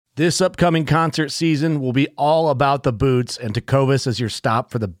This upcoming concert season will be all about the boots, and Tecovas is your stop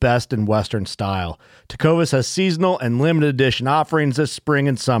for the best in Western style. Tecovas has seasonal and limited edition offerings this spring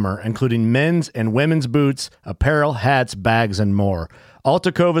and summer, including men's and women's boots, apparel, hats, bags, and more. All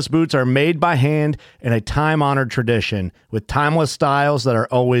Tecovas boots are made by hand in a time-honored tradition with timeless styles that are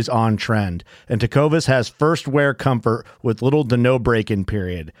always on trend. And Tecovas has first wear comfort with little to no break-in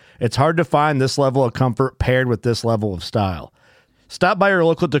period. It's hard to find this level of comfort paired with this level of style. Stop by your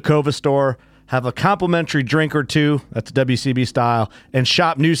local Tecovas store, have a complimentary drink or two, that's WCB style, and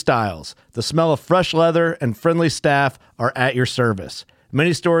shop new styles. The smell of fresh leather and friendly staff are at your service.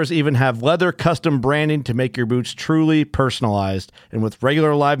 Many stores even have leather custom branding to make your boots truly personalized. And with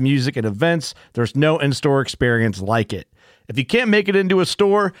regular live music and events, there's no in-store experience like it. If you can't make it into a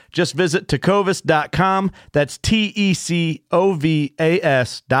store, just visit tecovas.com. That's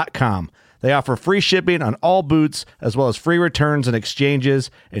TECOVAS.com. They offer free shipping on all boots, as well as free returns and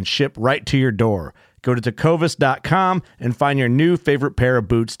exchanges, and ship right to your door. Go to tecovas.com and find your new favorite pair of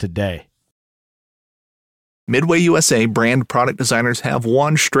boots today. Midway USA brand product designers have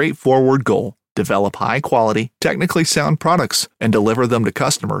one straightforward goal: develop high-quality, technically sound products and deliver them to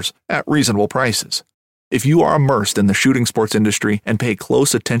customers at reasonable prices. If you are immersed in the shooting sports industry and pay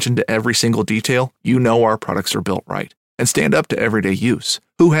close attention to every single detail, you know our products are built right and stand up to everyday use.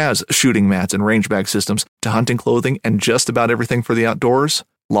 Who has shooting mats and range bag systems to hunting clothing and just about everything for the outdoors?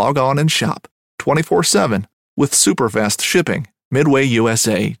 Log on and shop 24/7 with super fast shipping.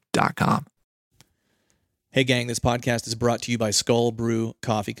 MidwayUSA.com. Hey gang, this podcast is brought to you by Skull Brew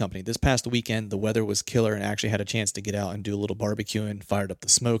Coffee Company. This past weekend, the weather was killer and I actually had a chance to get out and do a little barbecuing, fired up the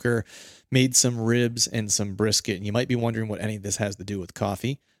smoker, made some ribs and some brisket. And you might be wondering what any of this has to do with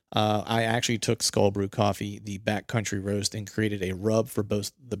coffee. I actually took Skull Brew Coffee, the backcountry roast, and created a rub for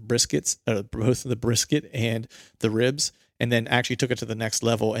both the brisket and the ribs, and then actually took it to the next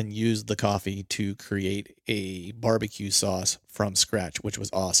level and used the coffee to create a barbecue sauce from scratch, which was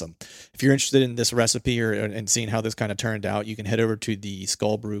awesome. If you're interested in this recipe and seeing how this kind of turned out, you can head over to the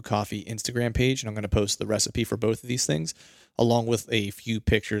Skull Brew Coffee Instagram page, and I'm going to post the recipe for both of these things, along with a few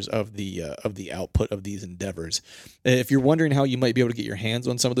pictures of the output of these endeavors. If you're wondering how you might be able to get your hands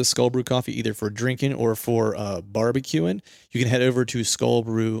on some of this Skull Brew coffee, either for drinking or for barbecuing, you can head over to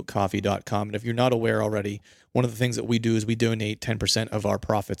skullbrewcoffee.com. And if you're not aware already, one of the things that we do is we donate 10% of our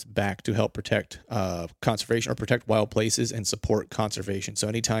profits back to help protect conservation or protect wild places and support conservation. So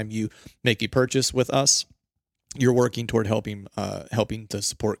anytime you make a purchase with us, you're working toward helping to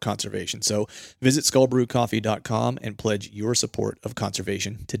support conservation. So visit skullbrewcoffee.com and pledge your support of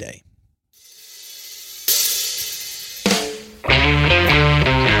conservation today.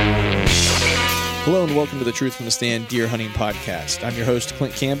 Hello and welcome to the Truth from the Stand Deer Hunting Podcast. I'm your host,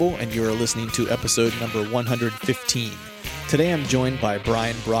 Clint Campbell, and you are listening to episode number 115. Today I'm joined by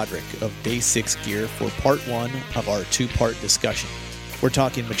Brian Broderick of Day 6 Gear for part 1 of our 2-part discussion. We're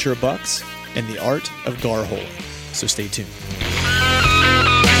talking mature bucks and the art of gar holing. So stay tuned.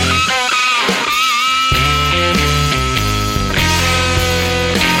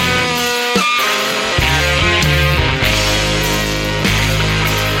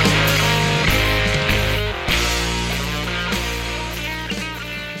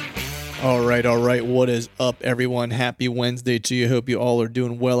 All right. What is up, everyone? Happy Wednesday to you. Hope you all are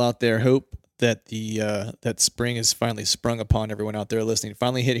doing well out there. Hope that that spring has finally sprung upon everyone out there listening.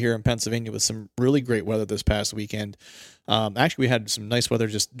 Finally hit here in Pennsylvania with some really great weather this past weekend. Actually, we had some nice weather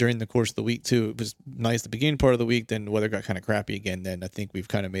just during the course of the week too. It was nice the beginning part of the week, then the weather got kind of crappy again. Then I think we've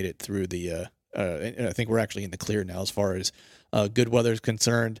kind of made it through and I think we're actually in the clear now as far as good weather is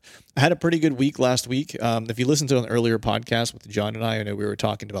concerned. I had a pretty good week last week. If you listened to an earlier podcast with John and I know we were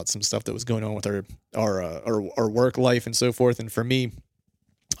talking about some stuff that was going on with our work life and so forth. And for me,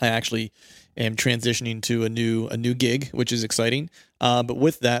 I actually am transitioning to a new gig, which is exciting. But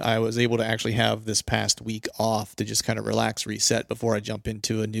with that, I was able to actually have this past week off to just kind of relax, reset before I jump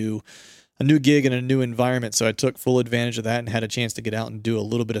into a new gig in a new environment. So I took full advantage of that and had a chance to get out and do a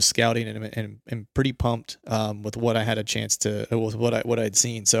little bit of scouting, and pretty pumped with what I had a chance to, with what I'd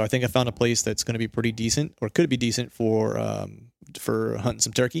seen. So I think I found a place that's going to be pretty decent, or could be decent for hunting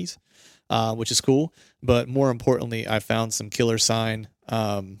some turkeys, which is cool. But more importantly, I found some killer sign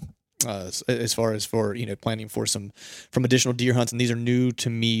as far as for planning for some additional deer hunts, and these are new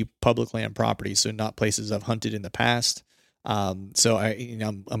to me public land properties, so not places I've hunted in the past. So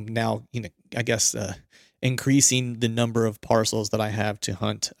I'm now I guess increasing the number of parcels that I have to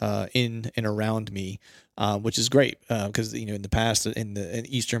hunt in and around me which is great because in the past in the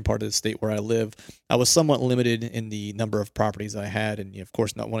eastern part of the state where I live, I was somewhat limited in the number of properties I had, and of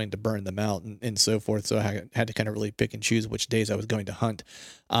course not wanting to burn them out and so forth. So I had to kind of really pick and choose which days I was going to hunt.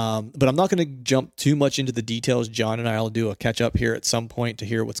 But I'm not going to jump too much into the details. John and I will do a catch up here at some point to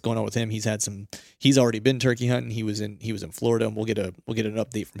hear what's going on with him. He's already been turkey hunting. He was in Florida, and we'll get an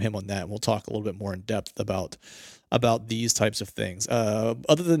update from him on that. And we'll talk a little bit more in depth about these types of things.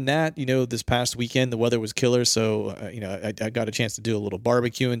 Other than that, this past weekend, the weather was killer. So, I got a chance to do a little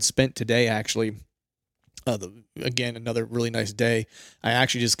barbecuing. Spent today, actually, again, another really nice day. I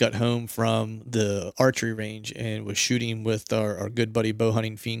actually just got home from the archery range and was shooting with our good buddy, bow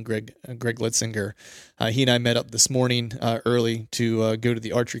hunting fiend, Greg Litzinger. He and I met up this morning early to go to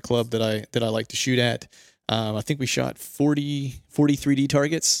the archery club that I like to shoot at. I think we shot 40 3D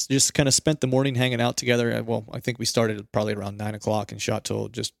targets, just kind of spent the morning hanging out together. Well, I think we started probably around 9 o'clock and shot till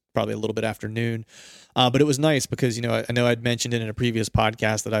just probably a little bit after noon. But it was nice because, I know I'd mentioned it in a previous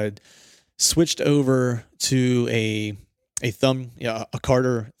podcast that I had switched over to a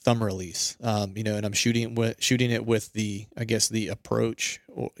Carter thumb release, and I'm shooting it with the approach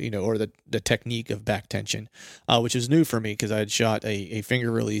or the technique of back tension, which is new for me because I had shot a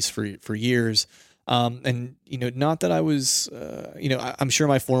finger release for years. And not that I was, I'm sure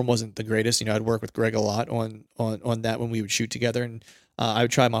my form wasn't the greatest. I'd work with Greg a lot on that when we would shoot together, and I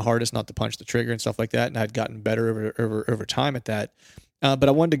would try my hardest not to punch the trigger and stuff like that. And I'd gotten better over time at that. But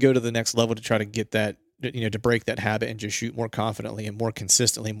I wanted to go to the next level to try to get that, to break that habit and just shoot more confidently and more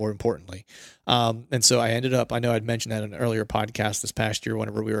consistently, more importantly. And so I know I'd mentioned that in an earlier podcast this past year,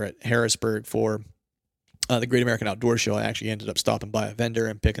 whenever we were at Harrisburg for the Great American Outdoor Show. I actually ended up stopping by a vendor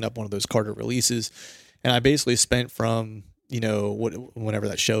and picking up one of those Carter releases. And I basically spent from, whenever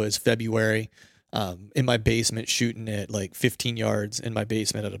that show is, February, in my basement shooting at like 15 yards in my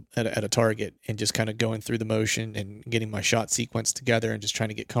basement at a target, and just kind of going through the motion and getting my shot sequence together and just trying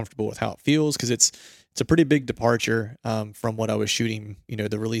to get comfortable with how it feels. Cause it's a pretty big departure, from what I was shooting,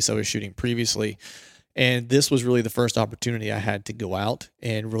 the release I was shooting previously. And this was really the first opportunity I had to go out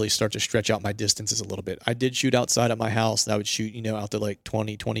and really start to stretch out my distances a little bit. I did shoot outside of my house, and I would shoot, out to like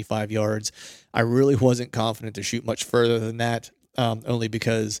 20, 25 yards. I really wasn't confident to shoot much further than that, only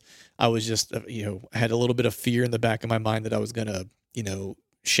because I was just, had a little bit of fear in the back of my mind that I was going to,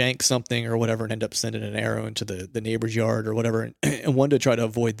 shank something or whatever and end up sending an arrow into the neighbor's yard or whatever, and wanted to try to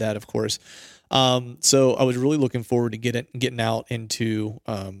avoid that, of course. So I was really looking forward to getting out into,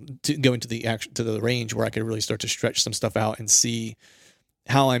 to going to the range where I could really start to stretch some stuff out and see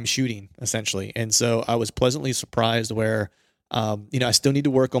how I'm shooting, essentially. And so I was pleasantly surprised where, I still need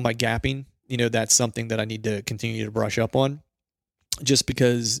to work on my gapping. That's something that I need to continue to brush up on, just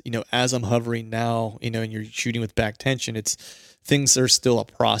because, as I'm hovering now, and you're shooting with back tension, things are still a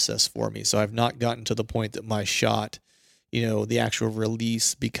process for me. So I've not gotten to the point that my shot, the actual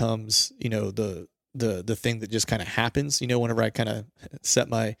release becomes, the thing that just kind of happens, whenever I kind of set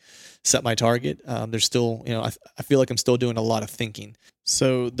my target. There's still, I feel like I'm still doing a lot of thinking.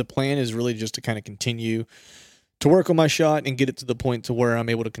 So the plan is really just to kind of continue to work on my shot and get it to the point to where I'm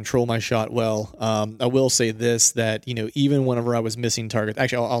able to control my shot well. I will say this, that, even whenever I was missing targets,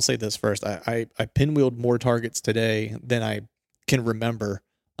 actually, I'll say this first. I pinwheeled more targets today than I can remember,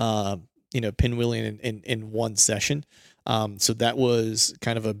 pinwheeling in one session. So that was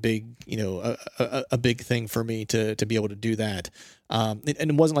kind of a big, a big thing for me to be able to do that. And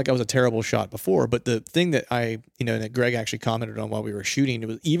it wasn't like I was a terrible shot before, but the thing that that Greg actually commented on while we were shooting, it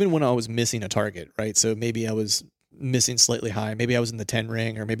was even when I was missing a target, right? So maybe I was missing slightly high, maybe I was in the 10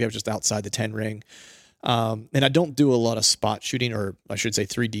 ring, or maybe I was just outside the 10 ring. And I don't do a lot of spot shooting, or I should say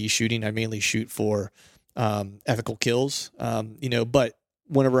 3D shooting. I mainly shoot for, ethical kills, but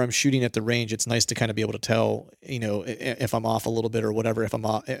whenever I'm shooting at the range, it's nice to kind of be able to tell, if I'm off a little bit or whatever, am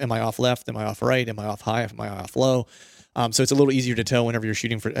I off left? Am I off right? Am I off high? Am I off low? So it's a little easier to tell whenever you're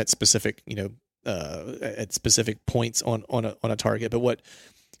shooting at specific, at specific points on a target. But what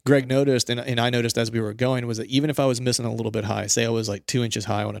Greg noticed, and I noticed as we were going, was that even if I was missing a little bit high, say I was like 2 inches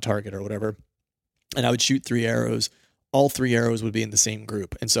high on a target or whatever, and I would shoot 3 arrows, all 3 arrows would be in the same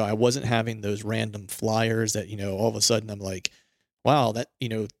group. And so I wasn't having those random flyers that, all of a sudden I'm like, wow, that,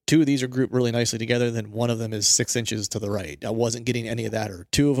 2 of these are grouped really nicely together, then one of them is 6 inches to the right. I wasn't getting any of that, or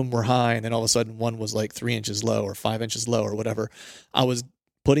 2 of them were high, and then all of a sudden one was like 3 inches low or 5 inches low or whatever. I was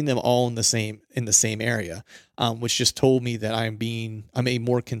putting them all in the same area, which just told me that I'm a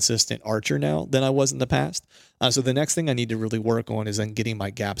more consistent archer now than I was in the past. So the next thing I need to really work on is then getting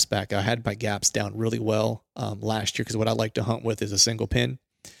my gaps back. I had my gaps down really well last year, because what I like to hunt with is a single pin.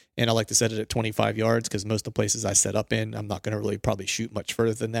 And I like to set it at 25 yards because most of the places I set up in, I'm not going to really probably shoot much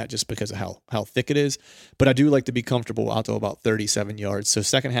further than that just because of how thick it is. But I do like to be comfortable out to about 37 yards. So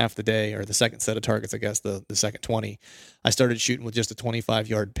second half of the day, or the second set of targets, I guess, the second 20, I started shooting with just a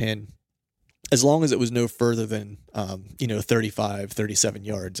 25-yard pin. As long as it was no further than, 35, 37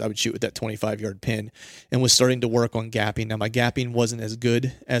 yards, I would shoot with that 25-yard pin, and was starting to work on gapping. Now, my gapping wasn't as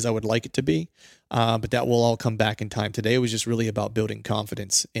good as I would like it to be, but that will all come back in time. Today, it was just really about building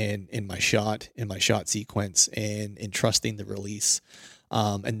confidence in my shot, sequence, and in trusting the release.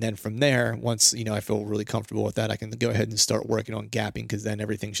 And then from there, once, I feel really comfortable with that, I can go ahead and start working on gapping, because then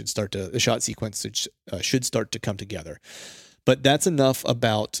everything the shot sequence should start to come together. But that's enough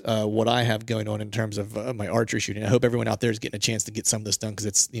about what I have going on in terms of my archery shooting. I hope everyone out there is getting a chance to get some of this done, because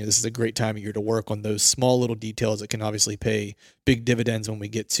it's this is a great time of year to work on those small little details that can obviously pay big dividends when we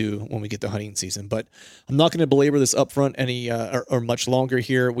get to hunting season. But I'm not going to belabor this up front any or much longer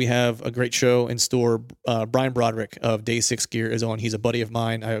here. We have a great show in store. Brian Broderick of Day 6 Gear is on. He's a buddy of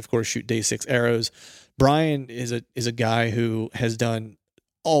mine. I of course shoot Day 6 arrows. Brian is a guy who has done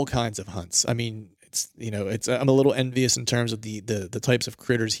all kinds of hunts. I mean, I'm a little envious in terms of the types of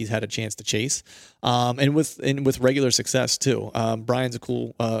critters he's had a chance to chase, and with regular success too. Brian's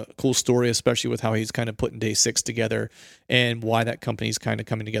a cool story, especially with how he's kind of putting Day 6 together and why that company's kind of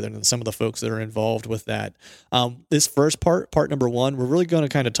coming together, and some of the folks that are involved with that. This first part number 1, we're really going to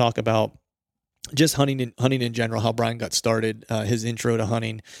kind of talk about just hunting in general, how Brian got started, his intro to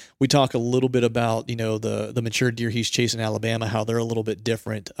hunting. We talk a little bit about, the mature deer he's chasing in Alabama, how they're a little bit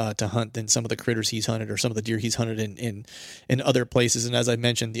different to hunt than some of the critters he's hunted, or some of the deer he's hunted in other places. And as I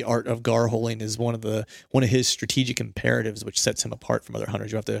mentioned, the art of gar holing is one of his strategic imperatives, which sets him apart from other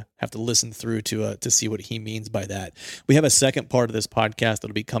hunters. You have to listen through to see what he means by that. We have a second part of this podcast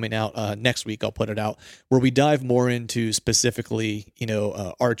that'll be coming out next week. I'll put it out, where we dive more into specifically,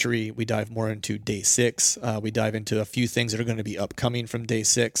 archery. We dive more into Day 6. We dive into a few things that are going to be upcoming from Day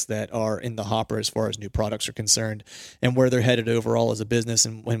 6 that are in the hopper as far as new products are concerned, and where they're headed overall as a business,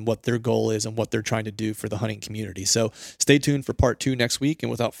 and what their goal is and what they're trying to do for the hunting community. So stay tuned for part 2 next week.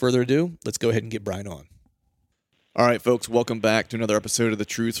 And without further ado, let's go ahead and get Brian on. All right, folks, welcome back to another episode of the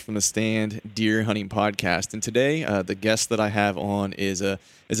Truth from the Stand Deer Hunting Podcast. And today, the guest that I have on is a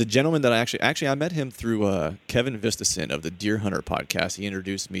gentleman that I met him through Kevin Vistison of the Deer Hunter Podcast. He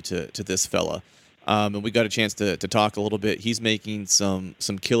introduced me to this fella, and we got a chance to talk a little bit. He's making some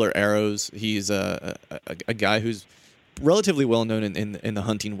killer arrows. He's a guy who's relatively well known in the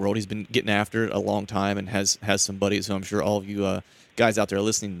hunting world. He's been getting after it a long time, and has some buddies who I'm sure all of you guys out there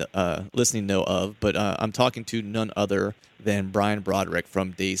listening know of. But I'm talking to none other than Brian Broderick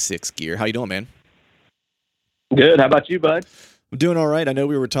from Day 6 Gear. How you doing, man? Good. How about you, bud? I'm doing all right. I know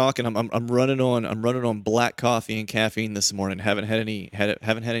we were talking. I'm running on black coffee and caffeine this morning. Haven't had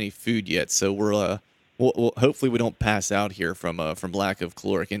any food yet. So we'll hopefully we don't pass out here from lack of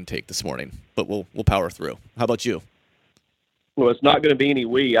caloric intake this morning. But we'll power through. How about you? Well, it's not going to be any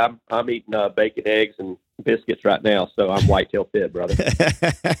wee. I'm eating bacon, eggs, and biscuits right now, so I'm whitetail fit, brother.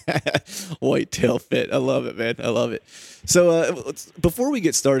 Whitetail fit. I love it, man. I love it. So before we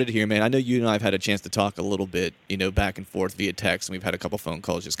get started here, man, I know you and I have had a chance to talk a little bit, back and forth via text, and we've had a couple phone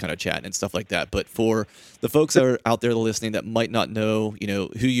calls just kind of chatting and stuff like that. But for the folks that are out there listening that might not know,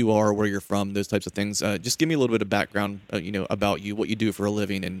 who you are, where you're from, those types of things, just give me a little bit of background, about you, what you do for a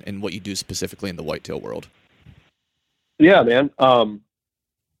living, and what you do specifically in the whitetail world. Yeah, man.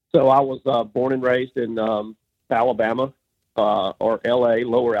 So I was born and raised in Alabama, or L.A.,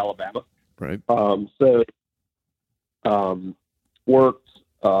 Lower Alabama. Right. Worked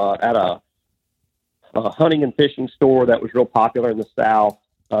at a hunting and fishing store that was real popular in the South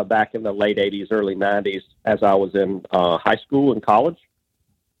back in the late 80s, early 90s, as I was in high school and college.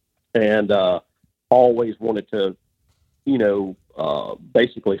 And always wanted to,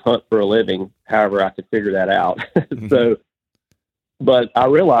 basically hunt for a living, however I could figure that out. But I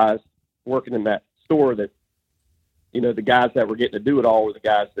realized working in that store that, the guys that were getting to do it all were the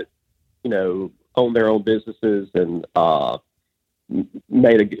guys that, owned their own businesses and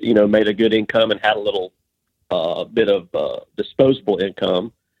made a good income and had a little bit of disposable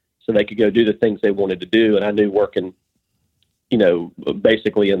income so they could go do the things they wanted to do. And I knew working,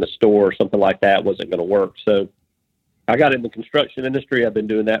 basically in the store or something like that wasn't going to work. So I got in the construction industry. I've been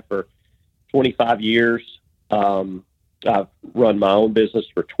doing that for 25 years. I've run my own business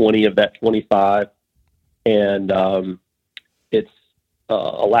for 20 of that 25. And it's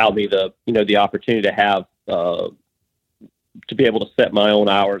allowed me the opportunity to have, to be able to set my own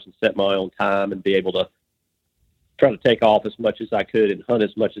hours and set my own time and be able to try to take off as much as I could and hunt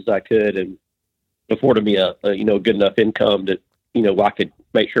as much as I could, and afforded me a good enough income that, I could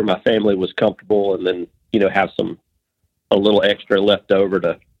make sure my family was comfortable, and then, have a little extra left over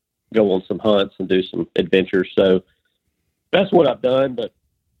to go on some hunts and do some adventures. So that's what I've done. But,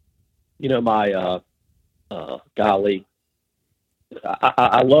 my, golly,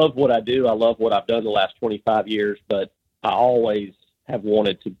 I love what I do. I love what I've done the last 25 years, but I always have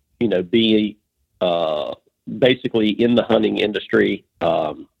wanted to, be basically in the hunting industry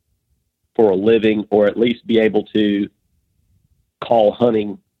for a living, or at least be able to call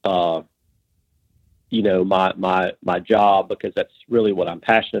hunting, my job, because that's really what I'm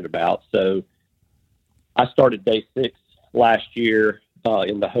passionate about. So I started Day 6 last year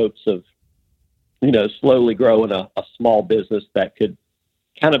in the hopes of, slowly growing a small business that could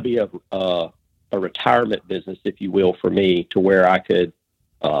kind of be a retirement business, if you will, for me, to where I could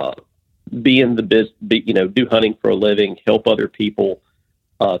be in the business, do hunting for a living, help other people,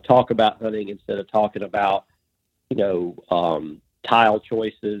 talk about hunting instead of talking about, tile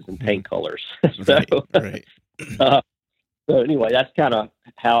choices and paint colors. Right. So anyway, that's kind of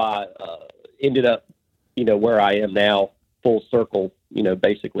how I ended up, where I am now, full circle,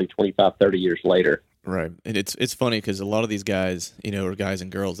 basically 25, 30 years later. Right. And it's funny because a lot of these guys, are guys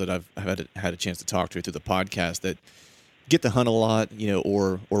and girls that I've had a chance to talk to through the podcast that get to hunt a lot,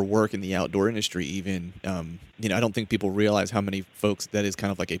 or work in the outdoor industry even. I don't think people realize how many folks that is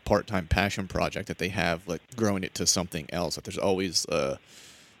kind of like a part-time passion project that they have, like growing it to something else. That there's always a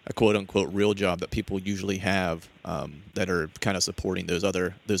quote-unquote real job that people usually have that are kind of supporting those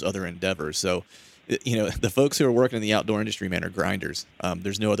other endeavors. So, the folks who are working in the outdoor industry, man, are grinders.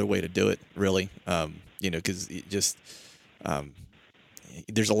 There's no other way to do it, really, because it just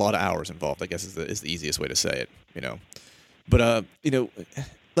there's a lot of hours involved, I guess is the easiest way to say it, But,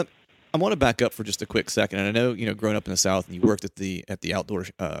 I want to back up for just a quick second. And I know, growing up in the South and you worked at the outdoor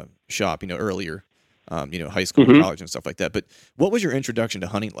shop, earlier, high school, college and stuff like that. But what was your introduction to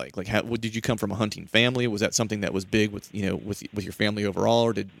hunting like? Like, did you come from a hunting family? Was that something that was big with your family overall,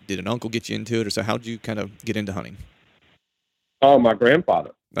 or did an uncle get you into it? Or so how did you kind of get into hunting? Oh, my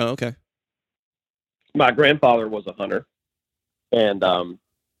grandfather. Oh, okay. My grandfather was a hunter. And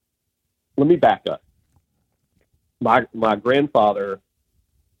let me back up. My grandfather,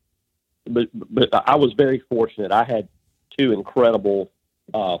 but I was very fortunate. I had two incredible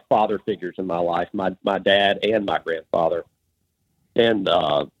father figures in my life, my dad and my grandfather. And,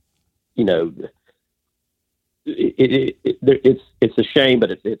 it's a shame,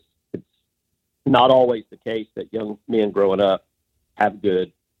 but it's not always the case that young men growing up have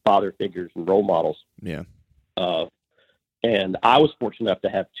good father figures and role models. Yeah. And I was fortunate enough to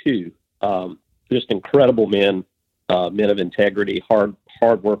have two, just incredible men, men of integrity, hard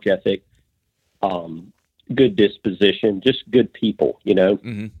work ethic, good disposition, just good people,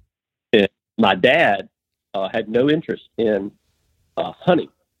 Mm-hmm. And my dad had no interest in hunting.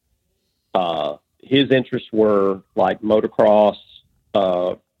 His interests were like motocross,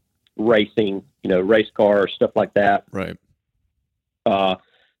 racing, race cars, stuff like that. Right.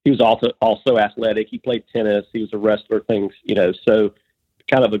 He was also athletic. He played tennis. He was a wrestler, things, so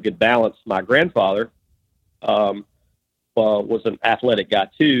kind of a good balance. My grandfather was an athletic guy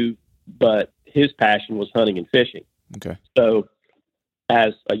too, but his passion was hunting and fishing. Okay. So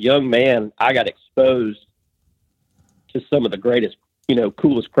as a young man, I got exposed to some of the greatest,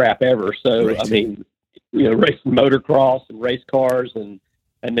 coolest crap ever. So, Right. I mean, racing motocross and race cars and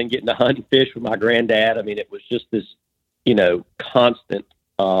then getting to hunt and fish with my granddad. I mean, it was just this, constant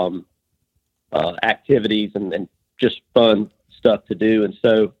activities and just fun stuff to do. And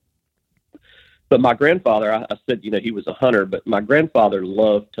so, but my grandfather, I said, he was a hunter, but my grandfather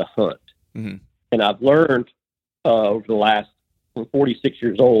loved to hunt. Mm-hmm. And I've learned over the last, I'm 46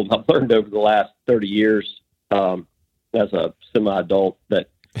 years old, I've learned over the last 30 years as a semi-adult that...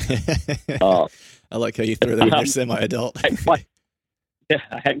 I like how you throw that in there, semi-adult. I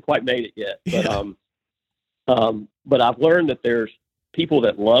hadn't quite made it yet. But I've learned that there's people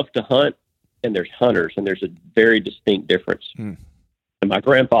that love to hunt and there's hunters, and there's a very distinct difference. Hmm. And my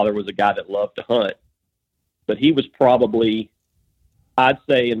grandfather was a guy that loved to hunt, but he was probably, I'd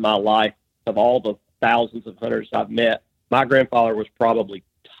say in my life, of all the thousands of hunters I've met, my grandfather was probably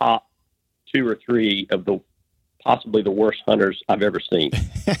top 2 or 3 of possibly the worst hunters I've ever seen.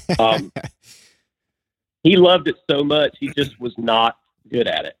 He loved it so much, he just was not good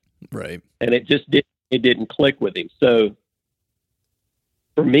at it. Right. And it didn't click with him. So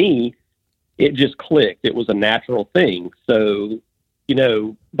for me, it just clicked. It was a natural thing. So,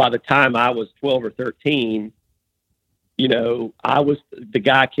 by the time I was 12 or 13, I was the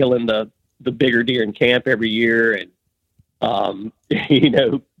guy killing the bigger deer in camp every year and,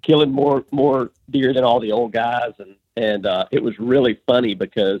 killing more deer than all the old guys And it was really funny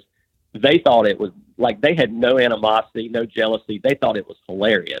because they thought it was like they had no animosity, no jealousy. They thought it was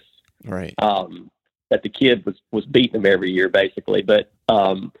hilarious. Right. That the kid was beating them every year, basically. But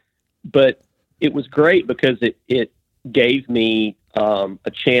it was great because it gave me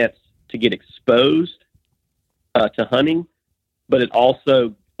a chance to get exposed to hunting, but it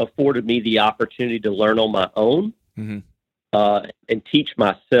also afforded me the opportunity to learn on my own and teach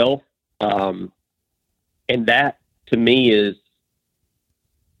myself. And that, to me, is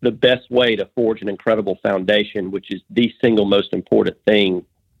the best way to forge an incredible foundation, which is the single most important thing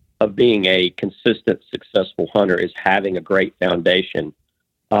of being a consistent, successful hunter, is having a great foundation.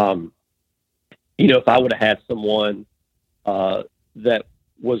 If I would have had someone that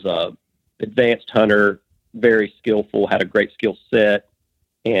was a advanced hunter, very skillful, had a great skill set,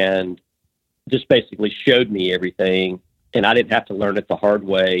 and just basically showed me everything, and I didn't have to learn it the hard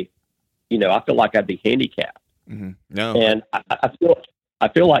way, I feel like I'd be handicapped. Mm-hmm. No, and I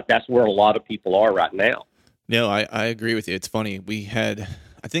feel like that's where a lot of people are right now. No, I agree with you. It's funny. We had,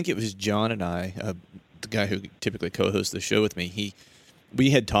 I think it was John and I, the guy who typically co-hosts the show with me.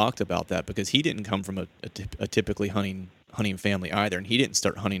 We had talked about that because he didn't come from a typically hunting family either, and he didn't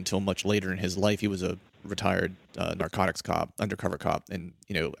start hunting until much later in his life. He was a retired narcotics cop, undercover cop, and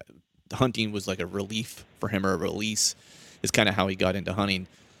hunting was like a relief for him, or a release is kind of how he got into hunting.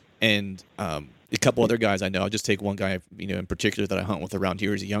 And a couple other guys I know, I'll just take one guy in particular that I hunt with around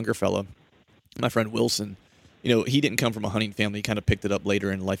here. He's a younger fella, my friend Wilson. He didn't come from a hunting family. He kind of picked it up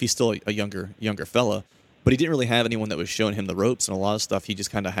later in life. He's still a younger fella, but he didn't really have anyone that was showing him the ropes, and a lot of stuff he just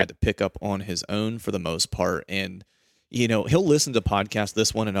kind of had to pick up on his own for the most part. And he'll listen to podcasts,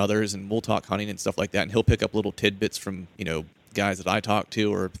 this one and others, and we'll talk hunting and stuff like that, and he'll pick up little tidbits from guys that I talk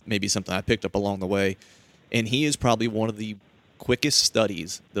to, or maybe something I picked up along the way. And he is probably one of the quickest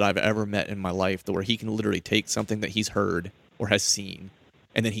studies that I've ever met in my life, where he can literally take something that he's heard or has seen,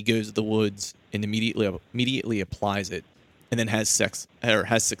 and then he goes to the woods and immediately applies it, and then has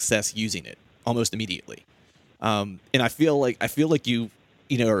success using it almost immediately. And I feel like you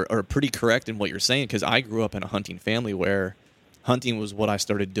are pretty correct in what you're saying, because I grew up in a hunting family where hunting was what I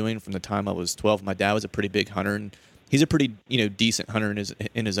started doing from the time I was 12. My dad was a pretty big hunter, and he's a pretty decent hunter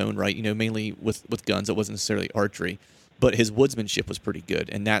in his own right. Mainly with guns. It wasn't necessarily archery, but his woodsmanship was pretty good,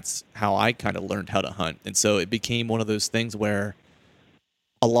 and that's how I kind of learned how to hunt. And so it became one of those things where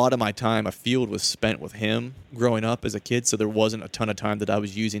a lot of my time afield was spent with him growing up as a kid, so there wasn't a ton of time that I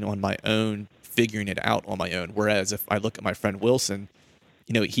was using on my own, figuring it out on my own. Whereas if I look at my friend Wilson,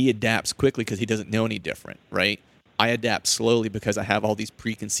 he adapts quickly because he doesn't know any different, right? I adapt slowly because I have all these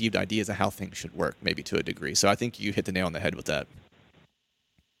preconceived ideas of how things should work, maybe to a degree. So I think you hit the nail on the head with that.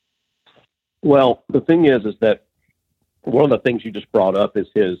 Well, the thing is that one of the things you just brought up is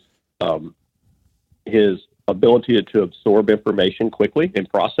his ability to absorb information quickly and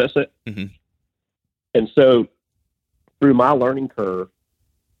process it. Mm-hmm. And so through my learning curve,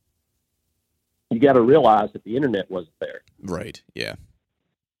 you got to realize that the internet wasn't there. Right. Yeah.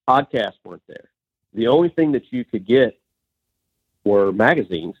 Podcasts weren't there. The only thing that you could get were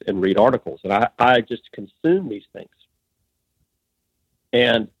magazines and read articles. And I just consumed these things.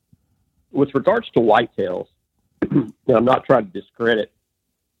 And with regards to whitetails, I'm not trying to discredit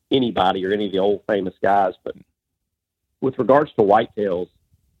anybody or any of the old famous guys, but with regards to whitetails,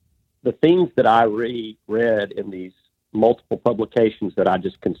 the things that I read in these multiple publications that I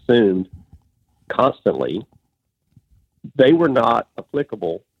just consumed constantly, they were not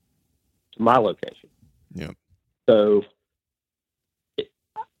applicable to my location. Yeah. So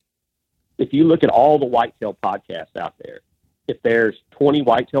if you look at all the whitetail podcasts out there, if there's 20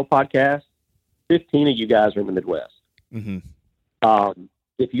 whitetail podcasts, 15 of you guys are in the Midwest. Mm-hmm.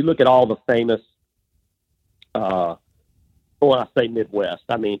 If you look at all the famous, when I say Midwest,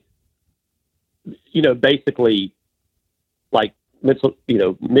 I mean, basically like,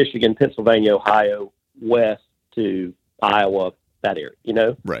 Michigan, Pennsylvania, Ohio, west to Iowa, that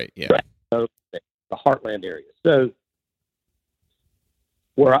area, Right. Yeah. Right. So the heartland area. So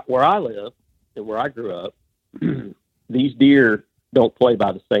where I live and where I grew up, these deer don't play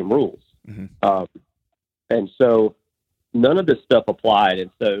by the same rules. Mm-hmm. And so none of this stuff applied.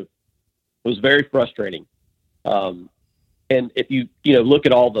 And so it was very frustrating. And if you look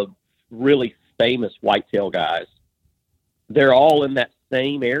at all the really famous whitetail guys, they're all in that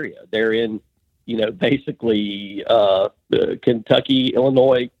same area. They're in, basically Kentucky,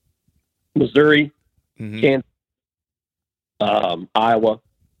 Illinois, Missouri, Mm-hmm. Kansas, Iowa,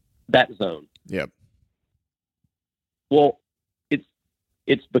 that zone. Yep. Well,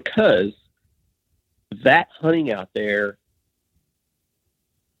 it's because that hunting out there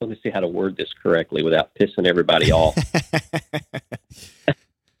let me see how to word this correctly without pissing everybody off.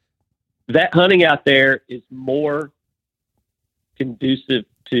 That hunting out there is more conducive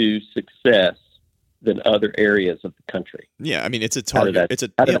to success than other areas of the country. Yeah, I mean, it's a target.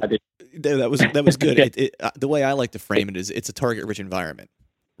 That was good. The way I like to frame it is it's a target-rich environment,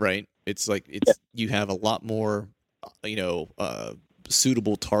 right? It's like you have a lot more,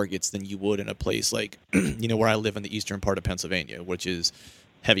 suitable targets than you would in a place like, where I live in the eastern part of Pennsylvania, which is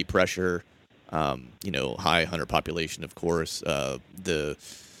heavy pressure, high hunter population, of course. The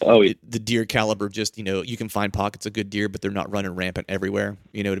deer caliber, just, you can find pockets of good deer, but they're not running rampant everywhere.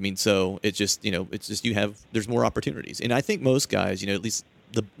 You know what I mean? So it's just, there's more opportunities. And I think most guys, at least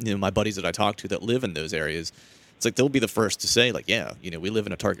my buddies that I talk to that live in those areas, it's like they'll be the first to say, like, yeah, we live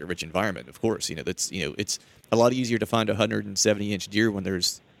in a target-rich environment. Of course, that's, it's a lot easier to find a 170-inch deer when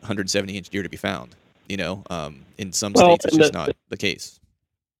there's 170-inch deer to be found. In some states, it's just not the case.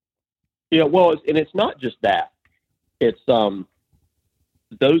 Yeah, well, and it's not just that. It's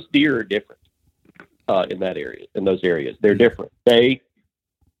those deer are different in that area. In those areas, they're different. They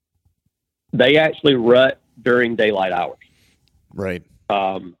actually rut during daylight hours. Right.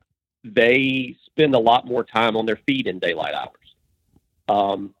 They spend a lot more time on their feet in daylight hours.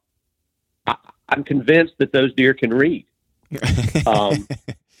 I'm convinced that those deer can read, because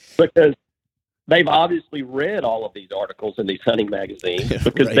they've obviously read all of these articles in these hunting magazines,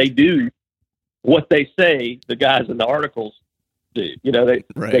 because right. They do what they say the guys in the articles do.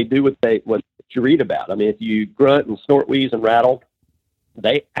 They do what you read about. I mean, if you grunt and snort, wheeze, and rattle,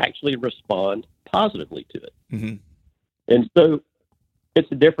 they actually respond positively to it. Mm-hmm. And so it's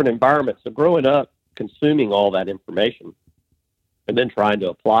a different environment. So growing up, consuming all that information and then trying to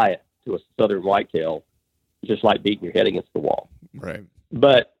apply it to a southern whitetail, just like beating your head against the wall. Right.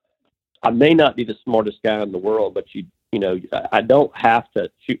 But I may not be the smartest guy in the world, but I don't have to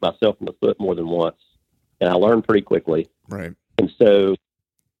shoot myself in the foot more than once. And I learned pretty quickly. Right. And so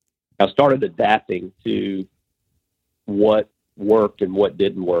I started adapting to what worked and what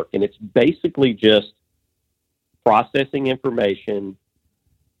didn't work. And it's basically just processing information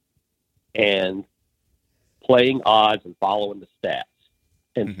and playing odds and following the stats.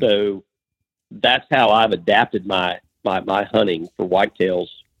 And so that's how I've adapted my hunting for whitetails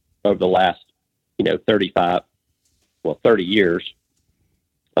over the last, 30 years.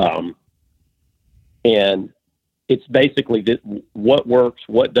 And it's basically what works,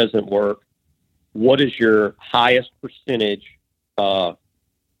 what doesn't work, what is your highest percentage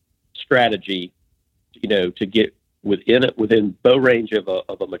strategy, to get within bow range of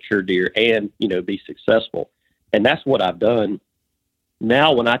a mature deer and, be successful. And that's what I've done.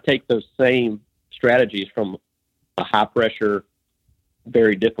 Now, when I take those same strategies from a high pressure,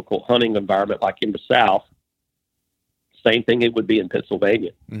 very difficult hunting environment like in the South, same thing it would be in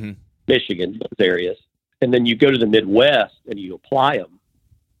Pennsylvania, Michigan, those areas. And then you go to the Midwest and you apply them,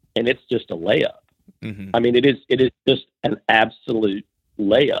 and it's just a layup. I mean, it is just an absolute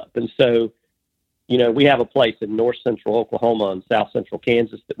layup. And so, we have a place in north central Oklahoma and south central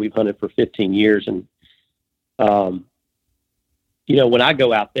Kansas that we've hunted for 15 years. And, when I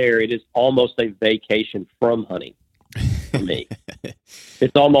go out there, it is almost a vacation from hunting for me.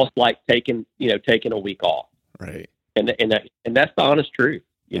 It's almost like taking a week off. Right. And that's the honest truth.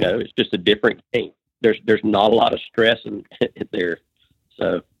 It's just a different game. There's not a lot of stress in there.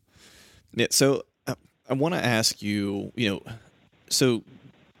 So, yeah. So I want to ask you, so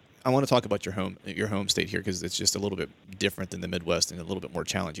I want to talk about your home state here, because it's just a little bit different than the Midwest and a little bit more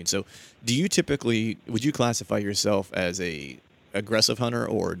challenging. So would you classify yourself as a aggressive hunter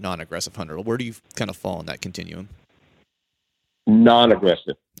or non-aggressive hunter? Where do you kind of fall in that continuum?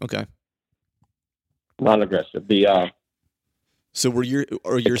 Non-aggressive. Okay. Non-aggressive. So your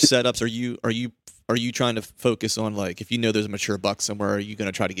setups, are you trying to focus on, like, if there's a mature buck somewhere, are you going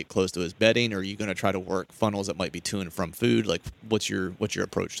to try to get close to his bedding, or are you going to try to work funnels that might be to and from food? Like, what's your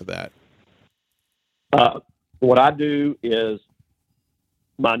approach to that? What I do is,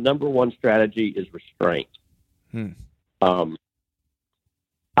 my number one strategy is restraint.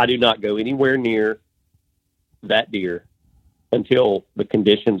 I do not go anywhere near that deer until the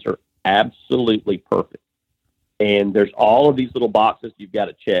conditions are absolutely perfect. And there's all of these little boxes you've got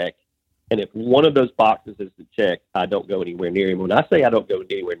to check. And if one of those boxes is checked, I don't go anywhere near him. When I say I don't go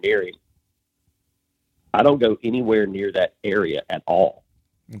anywhere near him, I don't go anywhere near that area at all.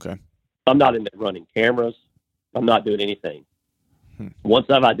 Okay. I'm not in there running cameras. I'm not doing anything. Once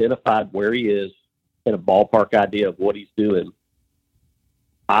I've identified where he is and a ballpark idea of what he's doing,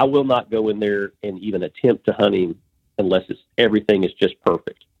 I will not go in there and even attempt to hunt him unless everything is just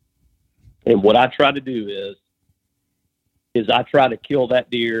perfect. And what I try to do is, is I try to kill that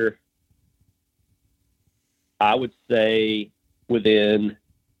deer, I would say, within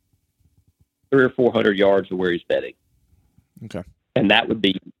 300 or 400 yards of where he's bedding. Okay. And that would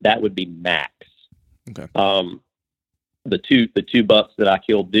be max. Okay. The two bucks that I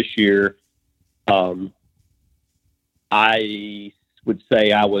killed this year, I would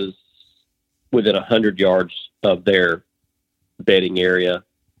say I was within 100 yards of their bedding area,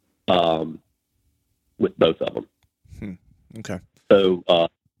 with both of them. Okay. So,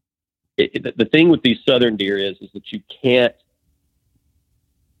 the thing with these southern deer is that you can't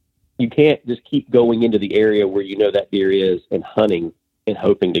just keep going into the area where you know that deer is and hunting and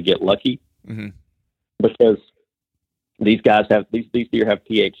hoping to get lucky, because these guys these deer have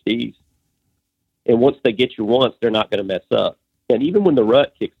PhDs, and once they get you once, they're not going to mess up. And even when the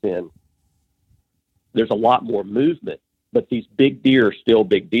rut kicks in, there's a lot more movement, but these big deer are still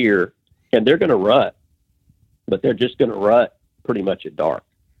big deer, and they're going to rut, but they're just going to rut pretty much at dark.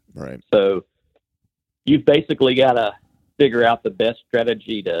 Right. So you've basically got to figure out the best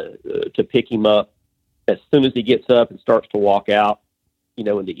strategy to pick him up as soon as he gets up and starts to walk out, in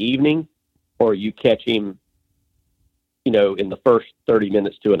the evening, or you catch him, in the first 30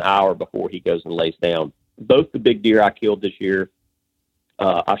 minutes to an hour before he goes and lays down. Both the big deer I killed this year,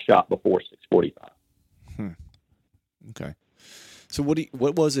 I shot before 6:45. Okay. So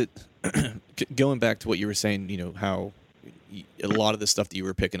what was it, going back to what you were saying, how a lot of the stuff that you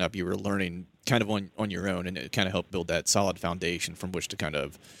were picking up, you were learning kind of on your own, and it kind of helped build that solid foundation from which to kind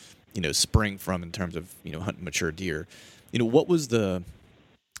of, spring from in terms of, hunting mature deer. What was the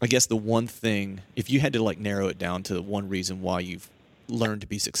one thing, if you had to narrow it down to one reason why you've learned to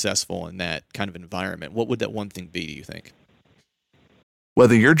be successful in that kind of environment, what would that one thing be, do you think?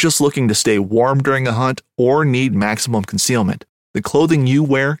 Whether you're just looking to stay warm during a hunt or need maximum concealment, the clothing you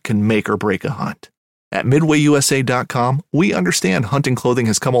wear can make or break a hunt. At MidwayUSA.com, we understand hunting clothing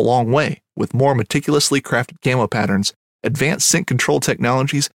has come a long way with more meticulously crafted camo patterns, advanced scent control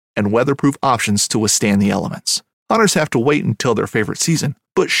technologies, and weatherproof options to withstand the elements. Hunters have to wait until their favorite season,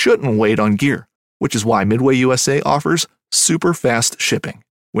 but shouldn't wait on gear, which is why Midway USA offers super fast shipping.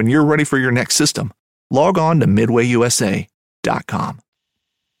 When you're ready for your next system, log on to MidwayUSA.com.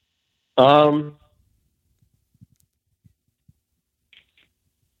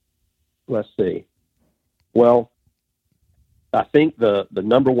 Let's see. Well, I think the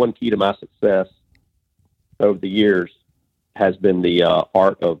number one key to my success over the years has been the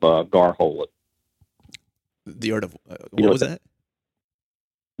art of gar holing. The art of what was that?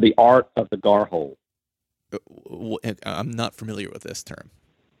 The art of the gar hole. I'm not familiar with this term.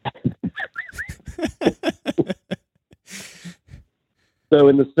 So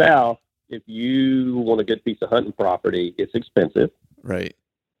in the South, if you want a good piece of hunting property, it's expensive. Right.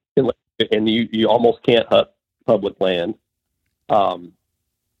 And you almost can't hunt public land. So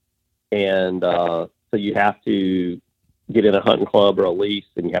you have to get in a hunting club or a lease,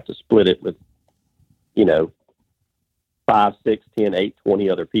 and you have to split it with, 5, 6, 10, 8, 20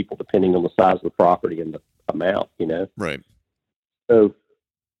 other people, depending on the size of the property and the amount, Right. So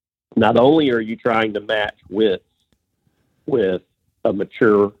not only are you trying to match widths with a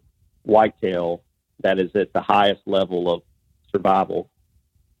mature whitetail that is at the highest level of survival,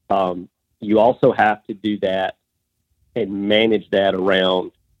 you also have to do that and manage that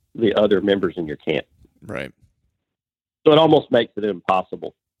around the other members in your camp. Right. So it almost makes it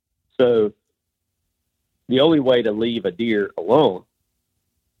impossible. So the only way to leave a deer alone,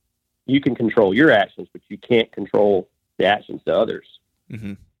 you can control your actions, but you can't control the actions to others.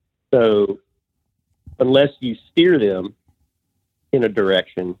 Mm-hmm. So unless you steer them in a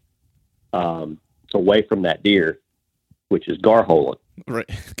direction away from that deer, which is gar holing. Right.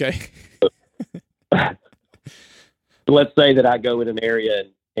 Okay. So let's say that I go in an area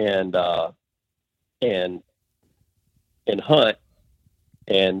and hunt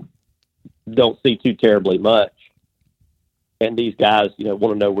and don't see too terribly much, and these guys,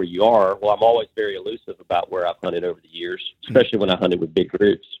 want to know where you are. Well, I'm always very elusive about where I've hunted over the years, especially when I hunted with big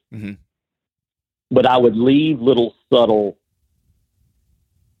groups. Mm-hmm. But I would leave little subtle.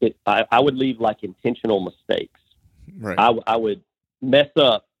 I would leave intentional mistakes. Right. I would mess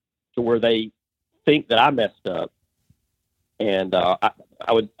up to where they think that I messed up, and I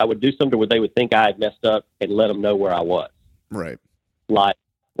would do something where they would think I had messed up and let them know where I was. Right.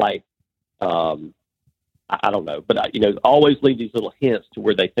 I don't know, but always leave these little hints to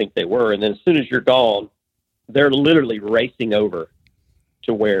where they think they were, and then as soon as you're gone, they're literally racing over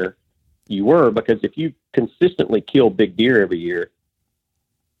to where you were, because if you consistently kill big deer every year,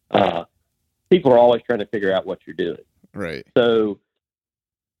 people are always trying to figure out what you're doing. Right. So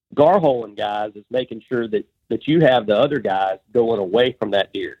garholing guys is making sure that you have the other guys going away from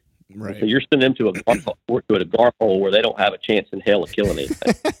that deer. Right. So you're sending them to a gar hole where they don't have a chance in hell of killing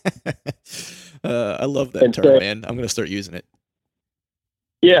anything. I love that term, man. I'm going to start using it.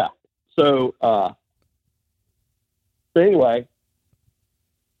 Yeah. So anyway,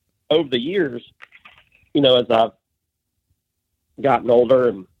 over the years, as I've gotten older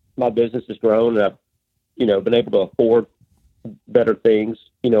and my business has grown, and I've, been able to afford better things,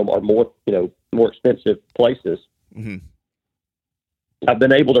 or more expensive places. Mm-hmm. I've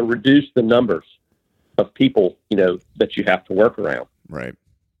been able to reduce the numbers of people, that you have to work around. Right.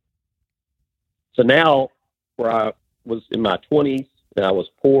 So now, where I was in my 20s and I was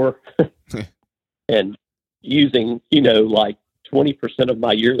poor and using, like 20% of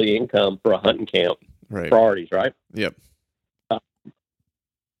my yearly income for a hunting camp, right. priorities, right? Yep.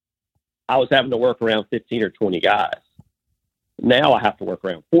 I was having to work around 15 or 20 guys. Now I have to work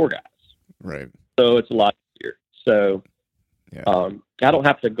around 4 guys. Right. So it's a lot easier. So yeah. I don't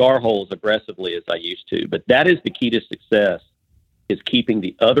have to gar hole as aggressively as I used to, but that is the key to success, is keeping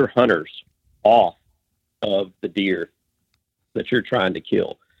the other hunters off of the deer that you're trying to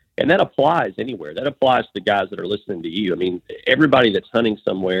kill. And that applies anywhere. That applies to guys that are listening to you. I mean, everybody that's hunting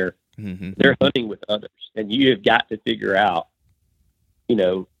somewhere, mm-hmm. they're hunting with others, and you have got to figure out,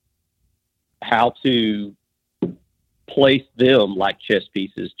 how to place them like chess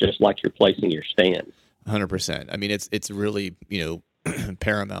pieces, just like you're placing your stands. 100%. I mean, it's really,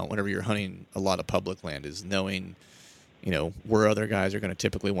 paramount whenever you're hunting a lot of public land, is knowing, where other guys are going to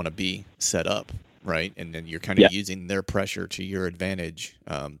typically want to be set up, right? And then you're kind of using their pressure to your advantage,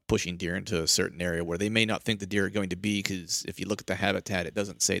 pushing deer into a certain area where they may not think the deer are going to be, because if you look at the habitat, it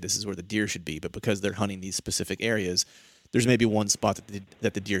doesn't say this is where the deer should be, but because they're hunting these specific areas, there's maybe one spot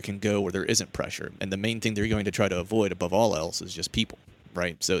that the deer can go where there isn't pressure. And the main thing they're going to try to avoid above all else is just people,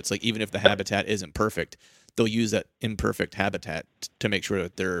 right? So it's like, even if the habitat isn't perfect, they'll use that imperfect habitat to make sure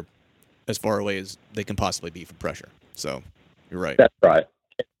that they're as far away as they can possibly be from pressure. So you're right. That's right.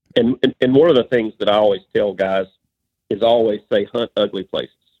 And one of the things that I always tell guys is always say, hunt ugly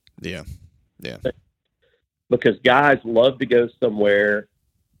places. Yeah. Yeah. Because guys love to go somewhere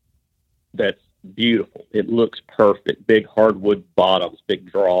that's beautiful. It looks perfect. Big hardwood bottoms,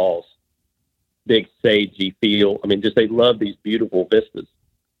 big draws, big sagey feel. I mean, they love these beautiful vistas.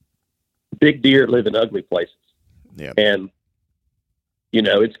 Big deer live in ugly places. Yeah. And,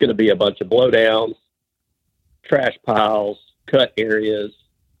 it's going to be a bunch of blowdowns, trash piles, cut areas,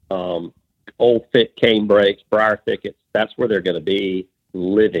 old thick cane breaks, briar thickets. That's where they're going to be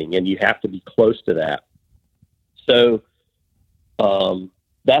living, and you have to be close to that. So,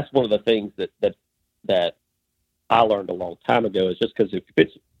 that's one of the things that I learned a long time ago, is just because if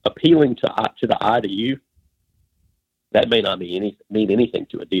it's appealing to the eye to you, that may not mean anything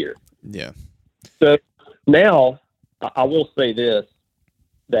to a deer. Yeah. So now I will say this,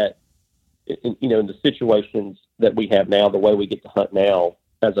 that in the situations that we have now, the way we get to hunt now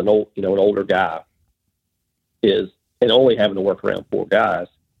as an older guy is, and only having to work around 4 guys,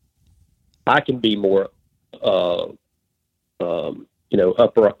 I can be more,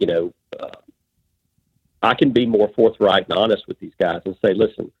 I can be more forthright and honest with these guys and say,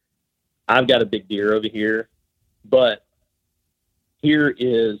 listen, I've got a big deer over here, but here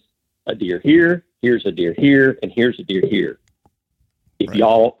is a deer here, here's a deer here, and here's a deer here. If right.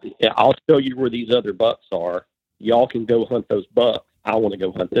 I'll show you where these other bucks are. Y'all can go hunt those bucks. I want to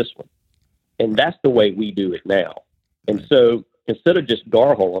go hunt this one. And that's the way we do it now. And right. so instead of just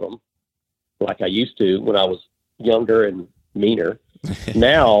gar holing them like I used to when I was younger and meaner,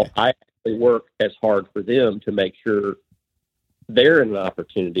 now I actually work as hard for them to make sure they're in an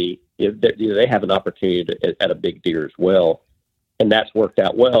opportunity. They have an opportunity at a big deer as well. And that's worked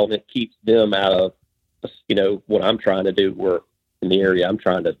out well. And it keeps them out of, what I'm trying to do, where in the area I'm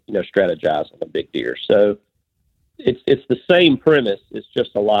trying to, strategize on a big deer. So it's the same premise. It's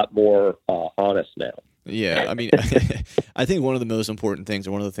just a lot more honest now. Yeah, I mean, I think one of the most important things,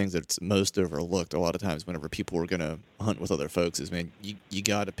 or one of the things that's most overlooked a lot of times whenever people are going to hunt with other folks, is, man, you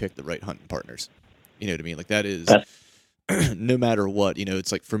got to pick the right hunting partners. You know what I mean? Like, that is, no matter what,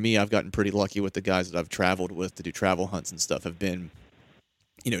 it's like, for me, I've gotten pretty lucky with the guys that I've traveled with to do travel hunts and stuff, have been,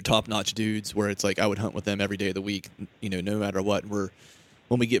 top-notch dudes, where it's like I would hunt with them every day of the week, no matter what.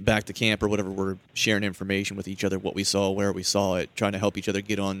 When we get back to camp or whatever, we're sharing information with each other, what we saw, where we saw it, trying to help each other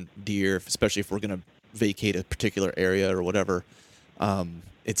get on deer, especially if we're going to vacate a particular area or whatever.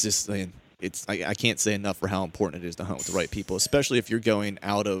 It's just, I can't say enough for how important it is to hunt with the right people, especially if you're going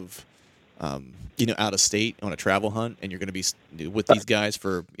out of state on a travel hunt, and you're going to be with these guys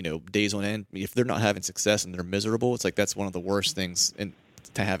for, days on end. If they're not having success and they're miserable, it's like, that's one of the worst things. And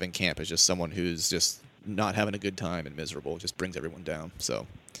to have in camp is just someone who's just not having a good time and miserable. It just brings everyone down. So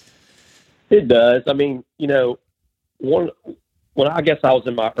it does. I mean, when I guess I was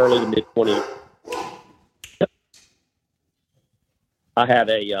in my early to mid 20s, I had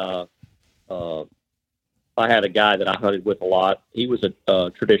a guy that I hunted with a lot. He was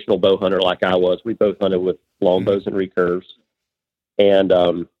a traditional bow hunter like I was. We both hunted with longbows and recurves.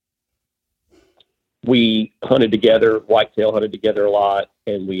 And we hunted together, whitetail hunted together a lot,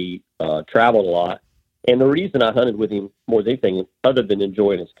 and we traveled a lot. And the reason I hunted with him more than anything, other than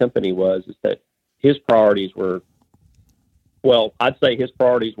enjoying his company, is that his priorities were, well, I'd say his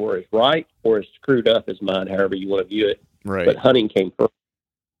priorities were as right or as screwed up as mine, however you want to view it. right, But hunting came first.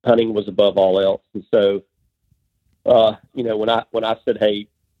 Hunting was above all else. And so, when I said, hey,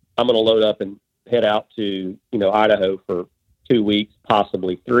 I'm going to load up and head out to, Idaho for 2 weeks,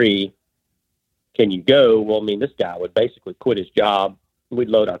 possibly 3, can you go? Well, I mean, this guy would basically quit his job. We'd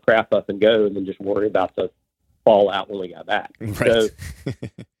load our crap up and go, and then just worry about the fallout when we got back. right. So,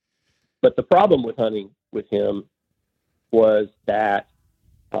 but the problem with hunting with him was that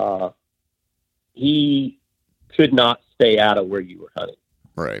he could not stay out of where you were hunting.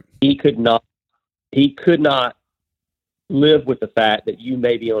 right, He could not live with the fact that you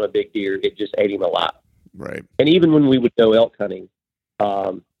may be on a big deer. It just ate him alive. right, And even when we would go elk hunting,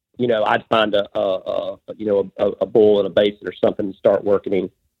 I'd find a bull in a basin or something and start working him,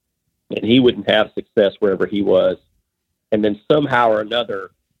 and he wouldn't have success wherever he was. And then somehow or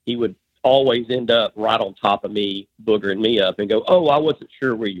another, he would always end up right on top of me, boogering me up, and go, "Oh, I wasn't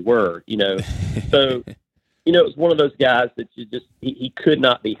sure where you were," So, it was one of those guys that he could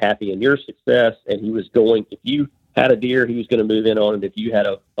not be happy in your success, and he was going. If you had a deer, he was going to move in on it. If you had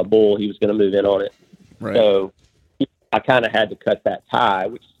a bull, he was going to move in on it. right. So I kind of had to cut that tie,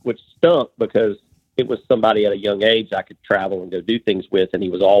 which stunk because it was somebody at a young age I could travel and go do things with, and he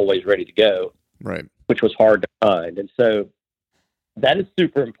was always ready to go, right, which was hard to find. And so that is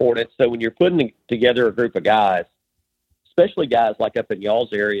super important. So when you're putting together a group of guys, especially guys like up in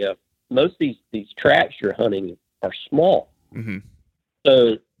y'all's area, most of these tracts you're hunting are small. mm-hmm.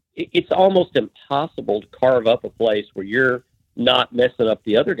 So it's almost impossible to carve up a place where you're not messing up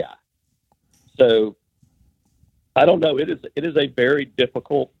the other guy. So I don't know. It is a very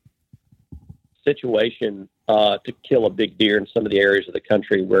difficult situation to kill a big deer in some of the areas of the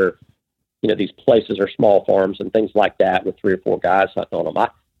country where, these places are small farms and things like that with 3 or 4 guys hunting on them.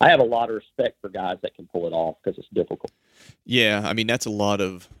 I have a lot of respect for guys that can pull it off because it's difficult. Yeah, I mean that's a lot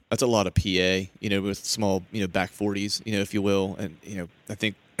of PA, with small, back 40s, if you will, and I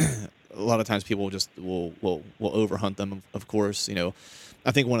think a lot of times people just will overhunt them. Of course,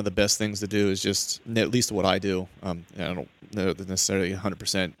 I think one of the best things to do is just, at least what I do. I don't know that necessarily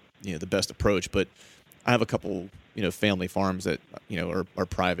 100%, the best approach, but I have a couple, family farms that, are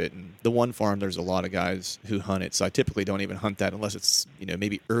private, and the one farm, there's a lot of guys who hunt it. So I typically don't even hunt that unless it's,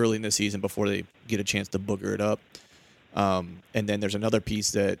 maybe early in the season before they get a chance to booger it up. And then there's another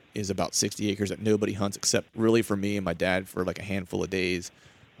piece that is about 60 acres that nobody hunts except really for me and my dad for like a handful of days.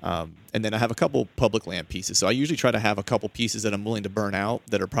 And then I have a couple public land pieces. So I usually try to have a couple pieces that I'm willing to burn out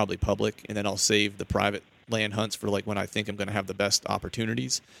that are probably public. And then I'll save the private land hunts for like when I think I'm going to have the best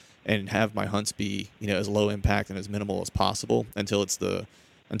opportunities, and have my hunts be, as low impact and as minimal as possible until it's the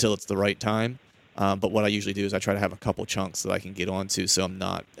right time. But what I usually do is I try to have a couple chunks that I can get onto so I'm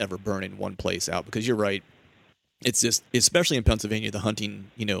not ever burning one place out, because you're right. It's just, especially in Pennsylvania, the hunting,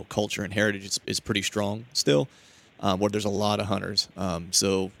 culture and heritage is pretty strong still, where there's a lot of hunters.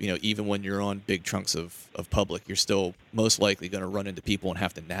 So, even when you're on big chunks of public, you're still most likely going to run into people and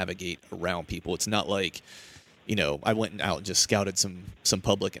have to navigate around people. It's not like, I went out and just scouted some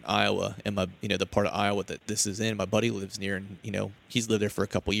public in Iowa, and my, the part of Iowa that this is in, my buddy lives near, and, he's lived there for a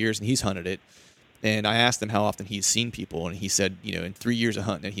couple years and he's hunted it. And I asked him how often he's seen people, and he said, in 3 years of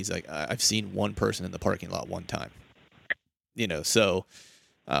hunting, he's like, I've seen one person in the parking lot one time. So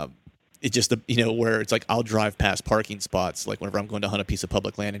it just, where it's like I'll drive past parking spots, like whenever I'm going to hunt a piece of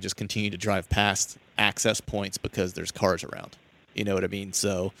public land, and just continue to drive past access points because there's cars around. You know what I mean?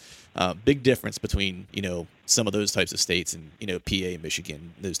 So big difference between, some of those types of states and, PA,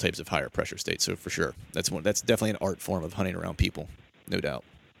 Michigan, those types of higher pressure states. So for sure, that's definitely an art form of hunting around people, no doubt.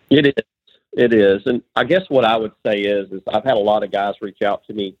 It is. And I guess what I would say is I've had a lot of guys reach out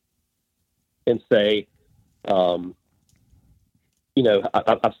to me and say, I've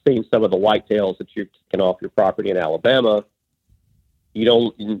seen some of the whitetails that you're taking off your property in Alabama. You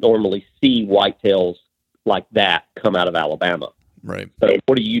don't normally see whitetails like that come out of Alabama. Right. So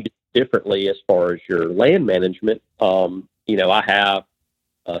what do you do differently as far as your land management? I have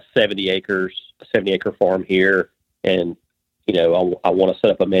a 70 acre farm here, and I want to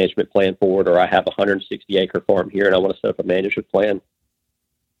set up a management plan for it, or I have a 160-acre farm here and I want to set up a management plan.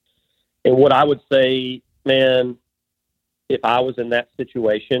 And what I would say, man, if I was in that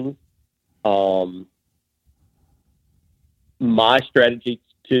situation, my strategy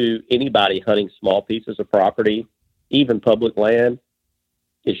to anybody hunting small pieces of property, even public land,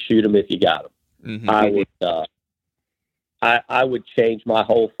 is shoot them if you got them. Mm-hmm. I would change my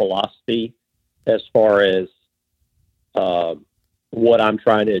whole philosophy as far as what I'm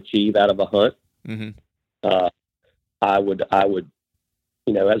trying to achieve out of a hunt. Mm-hmm. I would,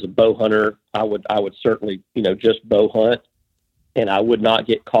 as a bow hunter, I would certainly, just bow hunt, and I would not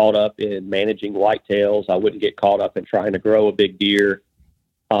get caught up in managing whitetails. I wouldn't get caught up in trying to grow a big deer.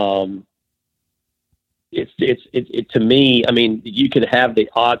 It's to me, I mean, you could have the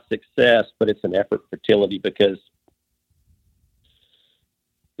odd success, but it's an effort fertility, because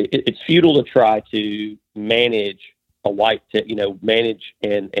it's futile to try to manage manage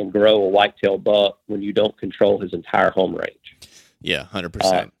and grow a whitetail buck when you don't control his entire home range. Yeah,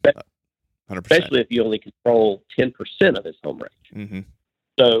 100%. 100%. Especially if you only control 10% of his home range. Mm-hmm.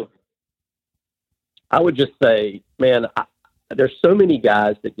 So I would just say, man, there's so many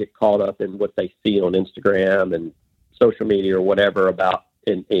guys that get caught up in what they see on Instagram and social media or whatever about,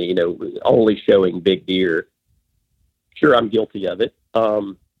 only showing big deer. Sure, I'm guilty of it.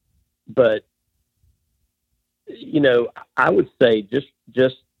 But I would say just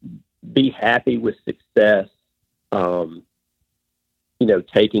be happy with success.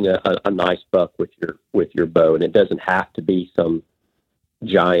 Taking a nice buck with your bow, and it doesn't have to be some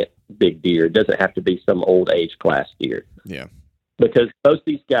giant big deer. It doesn't have to be some old age class deer. Yeah. Because most of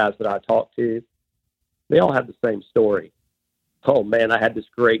these guys that I talk to, they all have the same story. Oh man, I had this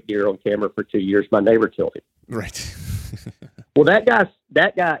great deer on camera for 2 years. My neighbor killed him. Right. Well, that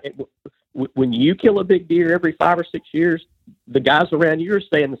guy, when you kill a big deer every 5 or 6 years, the guys around you are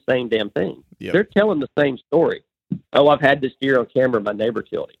saying the same damn thing. Yep. They're telling the same story. Oh, I've had this deer on camera. My neighbor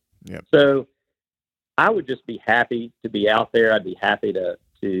killed him. Yep. So I would just be happy to be out there. I'd be happy to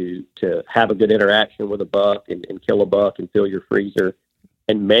have a good interaction with a buck and kill a buck and fill your freezer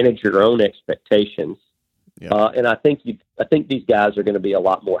and manage your own expectations. Yep. And I think these guys are going to be a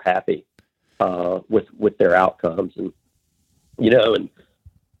lot more happy with their outcomes. And you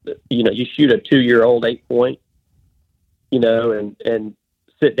shoot a 2-year-old 8-point, and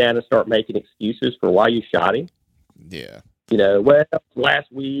sit down and start making excuses for why you shot him. Yeah. Well,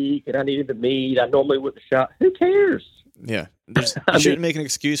 last week and I needed the meat. I normally wouldn't have shot. Who cares? Yeah. You shouldn't make an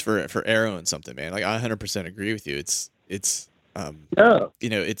excuse for arrowing something, man. Like, I 100% agree with you. No.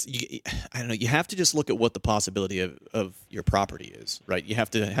 I don't know. You have to just look at what the possibility of your property is, right? You have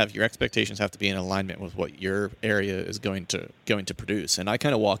to have your expectations have to be in alignment with what your area is going to produce. And I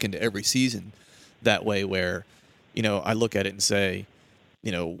kind of walk into every season that way, where, I look at it and say,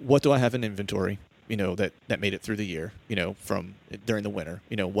 what do I have in inventory? That made it through the year, from during the winter,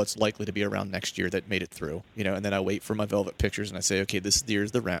 what's likely to be around next year that made it through, and then I wait for my velvet pictures and I say, okay, this deer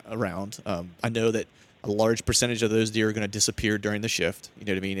is around. I know that a large percentage of those deer are going to disappear during the shift, you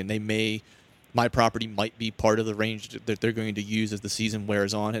know what I mean? And my property might be part of the range that they're going to use as the season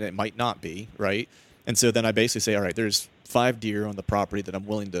wears on, and it might not be, right? And so then I basically say, all right, there's 5 deer on the property that I'm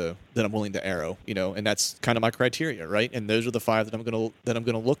willing to arrow, and that's kind of my criteria, right? And those are the 5 that I'm going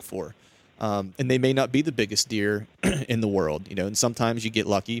to look for. And they may not be the biggest deer in the world, and sometimes you get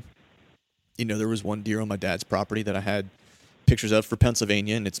lucky. There was one deer on my dad's property that I had pictures of for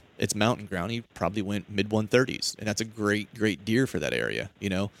Pennsylvania, and it's mountain ground. He probably went mid 130s, and that's a great deer for that area,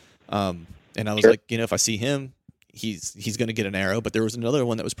 and I was like, if I see him, he's going to get an arrow. But there was another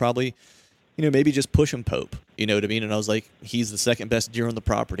one that was probably, maybe just push and pope, you know what I mean? And I was like, he's the second best deer on the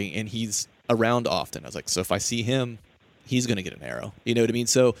property, and he's around often. I was like, so if I see him, he's going to get an arrow, you know what I mean?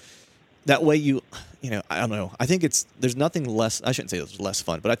 So that way I don't know. I think there's nothing less, I shouldn't say it's less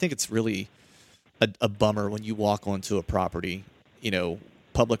fun, but I think it's really a bummer when you walk onto a property,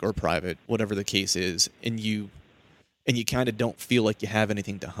 public or private, whatever the case is, and you kind of don't feel like you have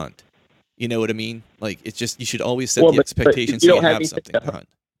anything to hunt. You know what I mean? Like, it's just, you should always set the expectations so you have something to hunt.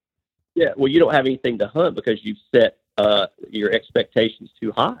 Yeah, well, you don't have anything to hunt because you've set your expectations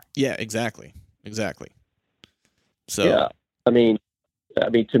too high. Yeah, exactly. So yeah, I mean,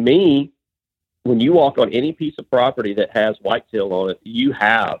 to me, when you walk on any piece of property that has whitetail on it, you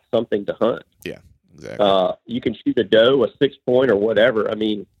have something to hunt. Yeah, exactly. You can shoot a doe, a 6-point, or whatever. I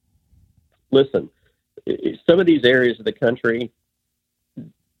mean, listen, some of these areas of the country,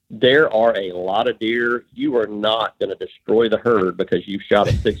 there are a lot of deer. You are not going to destroy the herd because you shot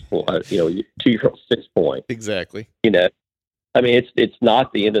a 6-point, 2-year-old 6-point. Exactly. I mean, it's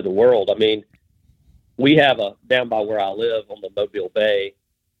not the end of the world. I mean, we have down by where I live on the Mobile Bay,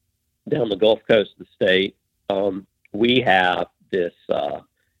 down the Gulf Coast of the state. We have this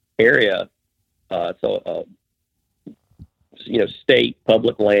area. It's a state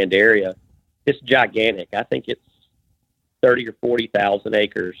public land area. It's gigantic. I think it's 30 or 40,000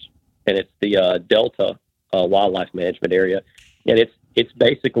 acres, and it's the Delta Wildlife Management Area, and it's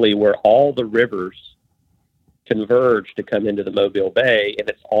basically where all the rivers converge to come into the Mobile Bay, and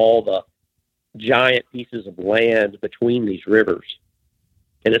it's all the giant pieces of land between these rivers,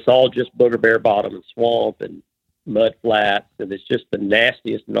 and it's all just booger bear bottom and swamp and mud flats, and it's just the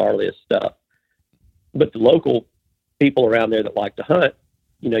nastiest, gnarliest stuff. But the local people around there that like to hunt,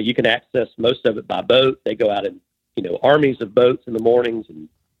 you can access most of it by boat. They go out in armies of boats in the mornings and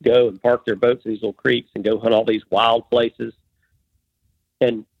go and park their boats in these little creeks and go hunt all these wild places.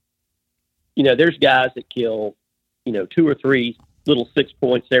 And there's guys that kill 2 or 3 little 6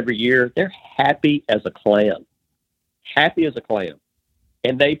 points every year. They're happy as a clam,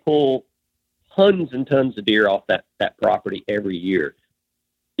 and they pull tons and tons of deer off that property every year.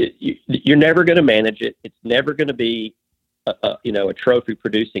 You're never going to manage it. It's never going to be a trophy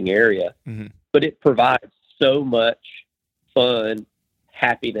producing area, mm-hmm. but it provides so much fun,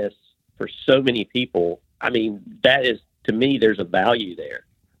 happiness for so many people. I mean, that is, to me, there's a value there.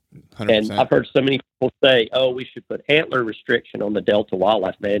 100%. And I've heard so many people say, we should put antler restriction on the Delta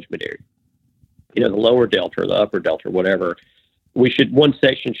Wildlife Management Area. The lower Delta or the upper Delta or whatever. One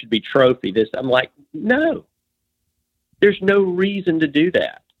section should be trophy. I'm like, no, there's no reason to do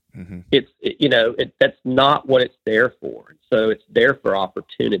that. Mm-hmm. That's not what it's there for. So it's there for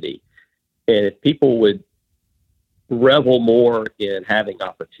opportunity. And if people would revel more in having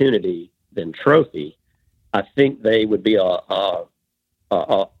opportunity than trophy, I think they would be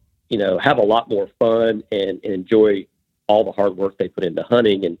have a lot more fun and enjoy all the hard work they put into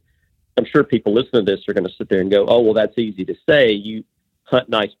hunting. And I'm sure people listening to this are going to sit there and go, oh, well, that's easy to say. You hunt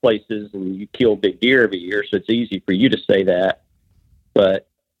nice places and you kill big deer every year, so it's easy for you to say that. But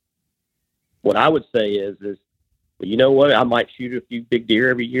what I would say is, well, you know what? I might shoot a few big deer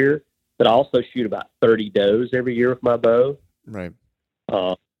every year, but I also shoot about 30 does every year with my bow. Right.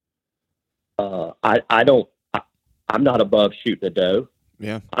 I'm not above shooting a doe.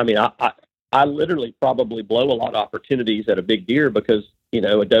 Yeah. I mean, I literally probably blow a lot of opportunities at a big deer because,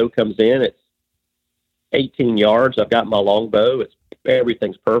 a doe comes in, it's 18 yards. I've got my long bow.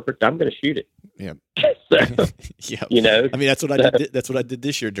 Everything's perfect. I'm going to shoot it. Yeah. So, yeah. I mean, that's what I did. That's what I did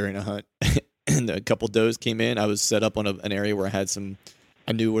this year during a hunt. And a couple does came in. I was set up on an area where I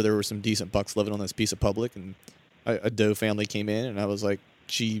knew where there were some decent bucks living on this piece of public, and a doe family came in, and I was like,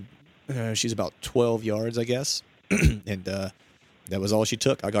 she's about 12 yards, I guess. And, that was all she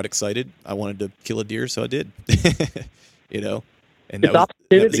took. I got excited. I wanted to kill a deer, so I did. And that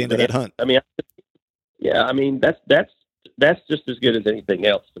was the end of that hunt. I mean, that's just as good as anything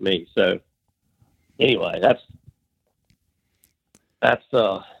else to me. So anyway, that's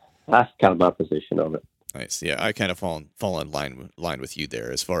kind of my position on it. Nice. Yeah, I kind of fall in line with you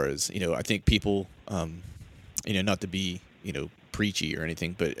there as far as, I think people, not to be, preachy or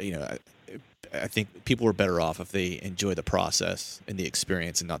anything, but, I think people are better off if they enjoy the process and the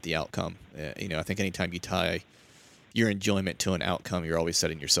experience and not the outcome. I think anytime you tie your enjoyment to an outcome, you're always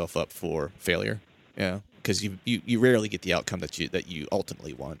setting yourself up for failure. Yeah, because you rarely get the outcome that you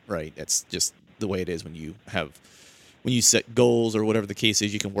ultimately want. Right? That's just the way it is when you set goals or whatever the case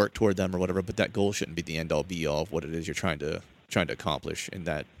is. You can work toward them or whatever, but that goal shouldn't be the end all be all of what it is you're trying to accomplish in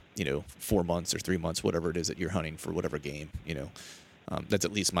that 4 months or 3 months, whatever it is that you're hunting for, whatever game. That's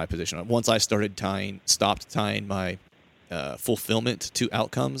at least my position. Once I stopped tying my fulfillment to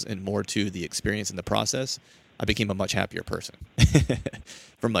outcomes and more to the experience and the process, I became a much happier person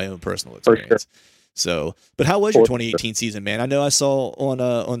from my own personal experience. For sure. So, but how was your 2018 season, man? I know I saw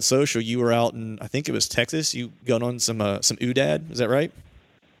on social you were out in, I think it was Texas. You got on some Oodad. Is that right?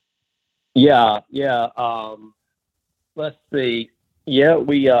 Yeah. Let's see. Yeah,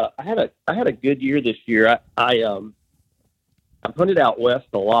 I had a good year this year. I've hunted out west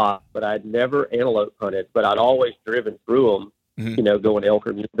a lot, but I'd never antelope hunted, but I'd always driven through them, mm-hmm. Going elk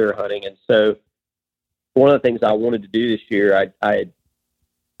or mule deer hunting. And so one of the things I wanted to do this year, I'd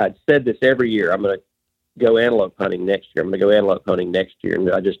said this every year, I'm going to go antelope hunting next year.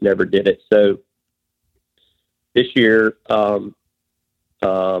 And I just never did it. So this year, I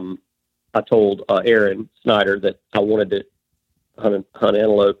told Aaron Snyder that I wanted to hunt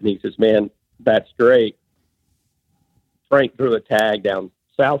antelope, and he says, man, that's great. Frank drew a tag down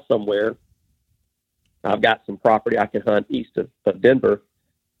south somewhere. I've got some property I can hunt east of Denver.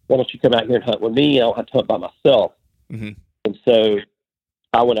 Why don't you come out here and hunt with me? I don't have to hunt by myself. Mm-hmm. And so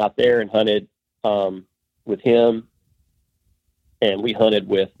I went out there and hunted with him, and we hunted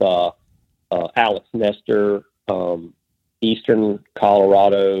with Alex Nestor, Eastern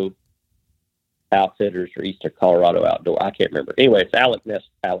Colorado Outfitters or Eastern Colorado Outdoor. I can't remember. Anyway, it's Alex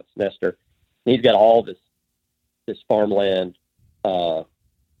Nestor. And he's got all this farmland,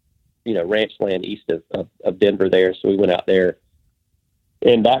 ranch land east of Denver there. So we went out there,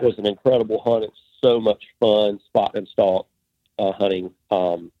 and that was an incredible hunt. It was so much fun, spot and stalk hunting,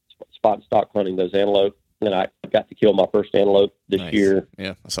 spot and stalk hunting those antelope. And I got to kill my first antelope this year.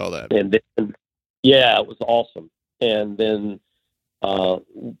 Yeah, I saw that. And then, yeah, it was awesome. And then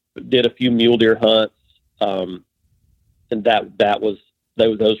did a few mule deer hunts, and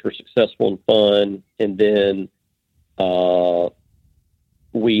those were successful and fun. And then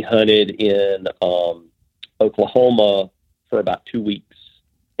we hunted in Oklahoma for about 2 weeks,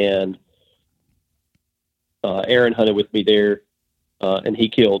 and Aaron hunted with me there, and he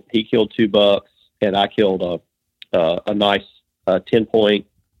killed 2 bucks, and I killed a nice 10-point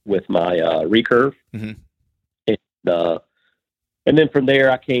with my recurve. Mm-hmm. And then from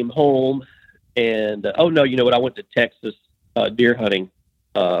there I came home, and I went to Texas deer hunting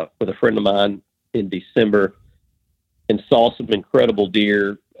with a friend of mine in December, and saw some incredible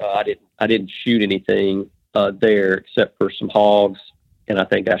deer. I didn't shoot anything there except for some hogs, and I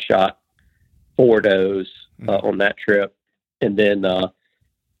think I shot 4 does on that trip. And then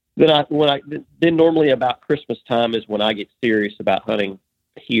normally about Christmas time is when I get serious about hunting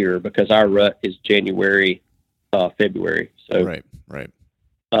here, because our rut is January, February. So right.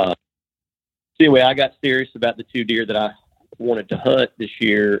 So anyway, I got serious about the 2 deer that I wanted to hunt this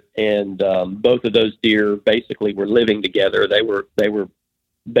year, and both of those deer basically were living together. They were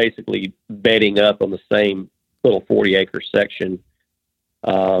basically bedding up on the same little 40-acre section,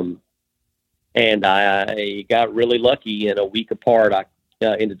 and I got really lucky. In a week apart, I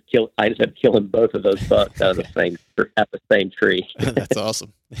ended up killing both of those bucks out of the same tree. That's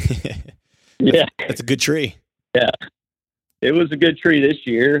awesome. Yeah, that's a good tree. Yeah, it was a good tree this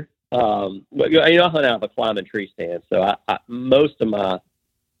year. But I hunt out of a climbing tree stand, so I most of my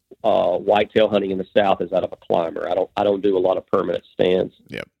whitetail hunting in the South is out of a climber. I don't do a lot of permanent stands.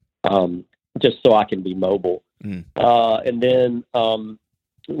 Yep. Just so I can be mobile. Mm. And then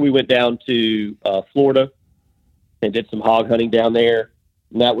we went down to Florida and did some hog hunting down there,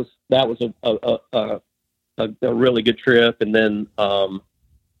 and that was a really good trip. And then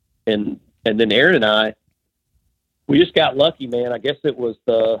and then Aaron and I, we just got lucky, man. I guess it was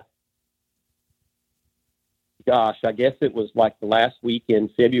like the last week in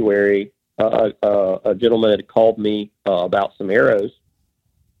February. A gentleman had called me about some arrows,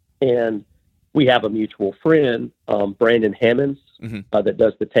 and we have a mutual friend, Brandon Hammonds, that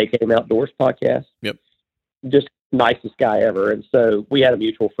does the Take Aim Outdoors podcast. Yep. Just nicest guy ever. And so we had a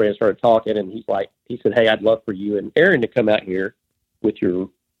mutual friend, started talking, and he said, "Hey, I'd love for you and Aaron to come out here with your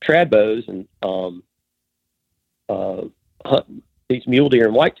trad bows and hunt these mule deer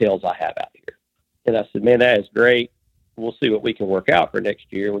and whitetails I have out here." And I said, "Man, that is great. We'll see what we can work out for next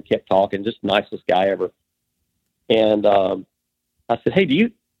year." And we kept talking, just nicest guy ever. And I said, "Hey,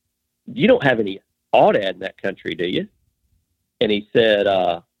 you don't have any aoudad in that country, do you?" And he said,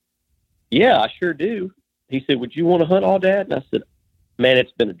 "Yeah, I sure do." He said, "Would you want to hunt aoudad?" And I said, "Man,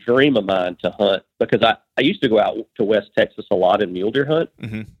 it's been a dream of mine to hunt, because I used to go out to West Texas a lot and mule deer hunt,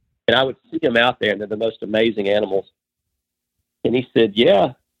 and I would see them out there, and they're the most amazing animals." And he said,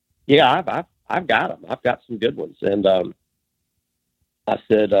 "Yeah, I've got them. I've got some good ones." And I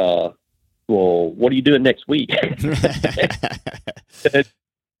said, "Well, what are you doing next week?"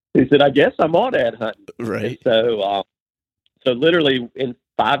 He said, "I guess I'm aoudad hunting." Right. And so literally in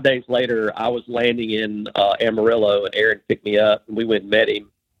 5 days later, I was landing in Amarillo, and Aaron picked me up, and we went and met him.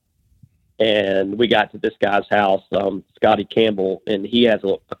 And we got to this guy's house, Scotty Campbell, and he has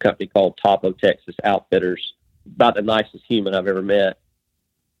a company called Topo Texas Outfitters. About the nicest human I've ever met.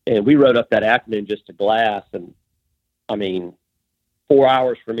 And we rode up that afternoon just to Glass, and I mean, 4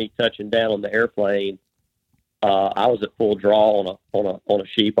 hours for me touching down on the airplane, I was at full draw on a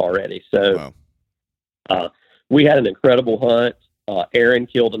sheep already. So we had an incredible hunt. Aaron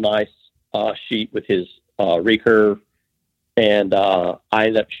killed a nice sheep with his recurve, and I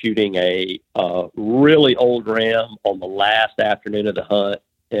ended up shooting a really old ram on the last afternoon of the hunt,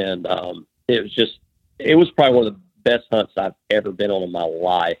 and it was probably one of the best hunts I've ever been on in my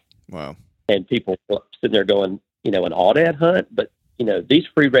life. Wow. And people sitting there going, an aoudad hunt, but these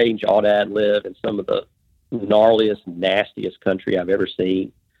free range aoudad live in some of the gnarliest, nastiest country I've ever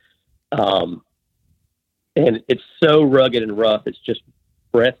seen. And it's so rugged and rough. It's just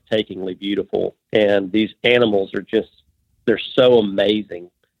breathtakingly beautiful. And these animals are they're so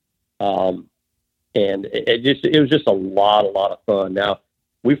amazing. and it was just a lot of fun. Now,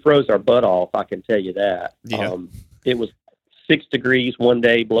 we froze our butt off, I can tell you that. Yeah. It was 6 degrees one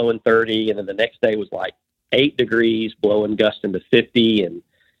day, blowing 30, and then the next day was like 8 degrees, blowing gusting to 50, and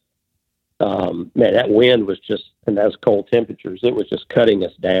man, that wind was just, and those cold temperatures, it was just cutting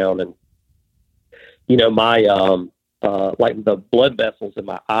us down. And my like the blood vessels in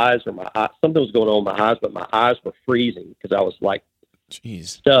my eyes, something was going on in my eyes, but my eyes were freezing because I was like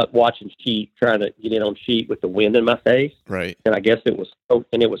stuck watching sheep, trying to get in on sheep with the wind in my face. Right. And I guess it was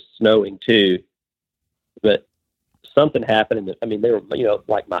snowing too, but something happened. And I mean, they were,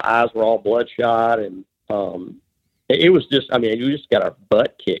 like my eyes were all bloodshot, and it was just, I mean, you just got our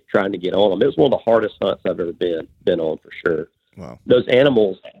butt kicked trying to get on them. It was one of the hardest hunts I've ever been on, for sure. Wow. Those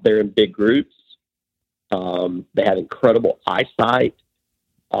animals, they're in big groups. They have incredible eyesight.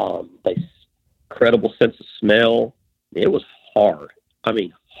 They incredible sense of smell. It was hard. I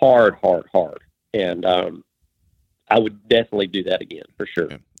mean, hard. And I would definitely do that again, for sure.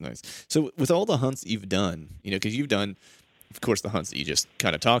 Yeah, nice. So with all the hunts that you've done, because you've done, of course, the hunts that you just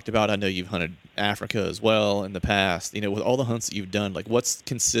kind of talked about. I know you've hunted Africa as well in the past. With all the hunts that you've done, like, what's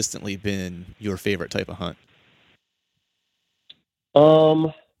consistently been your favorite type of hunt?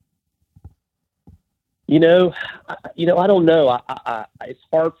 I don't know. It's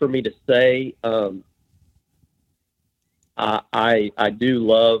hard for me to say. I do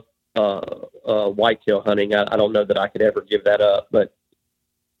love whitetail hunting. I don't know that I could ever give that up, but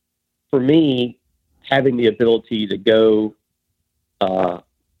for me, having the ability to go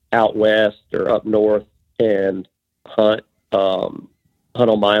out west or up north and hunt on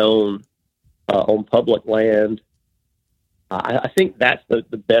my own on public land, I think that's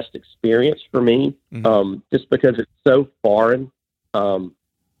the best experience for me. Just because it's so foreign for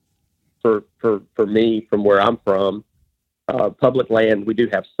me from where I'm from. Public land, we do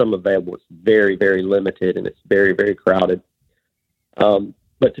have some available. It's very, very limited, and it's very, very crowded.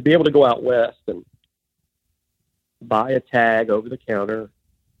 But to be able to go out west and buy a tag over the counter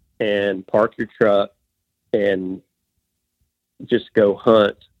and park your truck and just go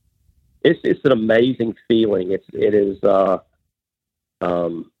hunt, it's an amazing feeling. It is. I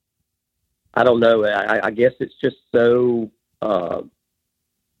don't know. I guess it's just so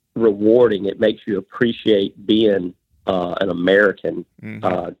rewarding. It makes you appreciate being an American,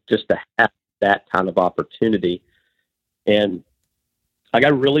 just to have that kind of opportunity. And I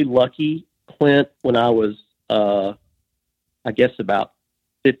got really lucky, Clint, when I was, I guess about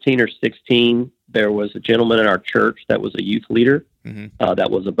 15 or 16. There was a gentleman in our church that was a youth leader,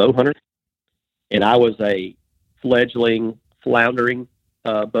 that was a bow hunter. And I was a fledgling, floundering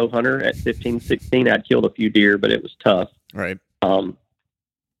bow hunter at 15, 16. I'd killed a few deer, but it was tough. Right.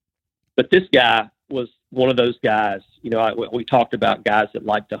 But this guy was one of those guys, we talked about guys that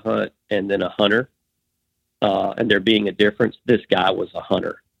like to hunt and then a hunter, and there being a difference. This guy was a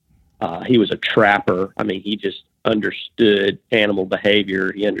hunter. He was a trapper. I mean, he just understood animal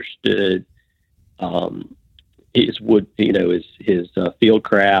behavior. He understood his wood, his field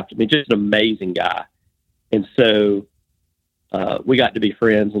craft. I mean, just an amazing guy. And so we got to be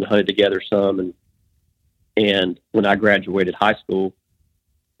friends and hunted together some. And when I graduated high school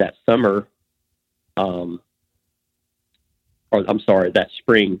that summer, that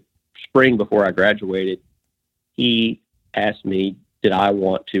spring before I graduated, he asked me, did I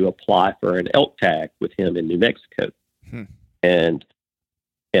want to apply for an elk tag with him in New Mexico? And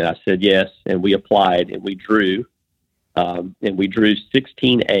I said yes, and we applied, and we drew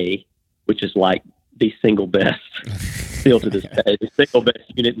 16A, which is like the single best, still to this day, the single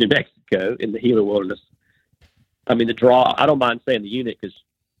best unit in New Mexico in the Gila Wilderness. I mean, the draw, I don't mind saying the unit because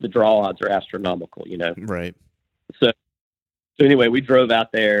the draw odds are astronomical, Right. So anyway, we drove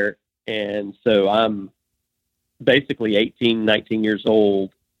out there, and so I'm basically 18, 19 years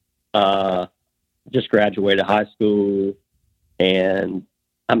old, just graduated high school, and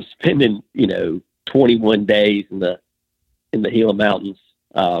I'm spending, 21 days in the Gila Mountains,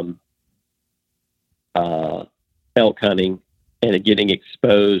 elk hunting and getting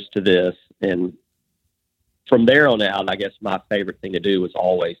exposed to this. And from there on out, I guess my favorite thing to do was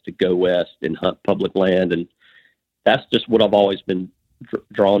always to go west and hunt public land. And that's just what I've always been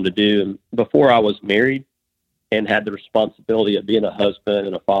drawn to do. And before I was married and had the responsibility of being a husband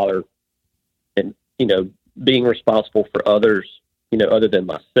and a father and, being responsible for others, other than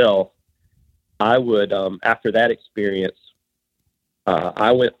myself, I would, after that experience,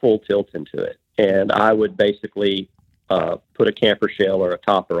 I went full tilt into it. And I would basically put a camper shell or a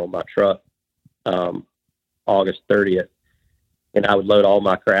topper on my truck August 30th, and I would load all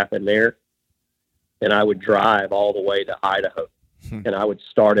my crap in there, and I would drive all the way to Idaho. And I would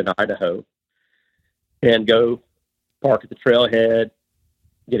start in Idaho, and go park at the trailhead,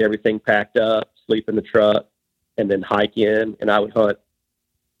 get everything packed up, sleep in the truck, and then hike in. And I would hunt,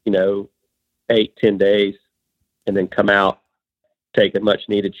 8-10 days, and then come out, take a much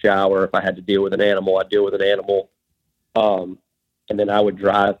needed shower. If I had to deal with an animal, I'd deal with an animal. And then I would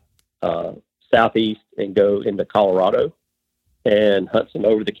drive southeast and go into Colorado and hunt some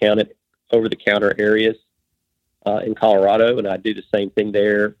over the counter areas in Colorado. And I'd do the same thing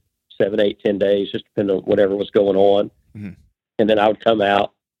there, 7, 8, 10 days, just depending on whatever was going on. Mm-hmm. And then I would come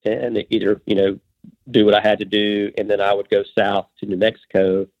out and either, do what I had to do. And then I would go south to New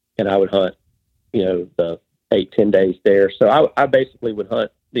Mexico and I would hunt, the 8-10 days there. So I basically would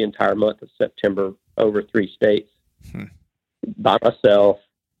hunt the entire month of September over 3 states by myself,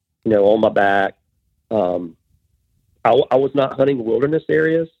 on my back. I was not hunting wilderness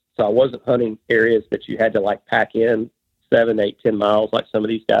areas. So I wasn't hunting areas that you had to like pack in 7, 8, 10 miles like some of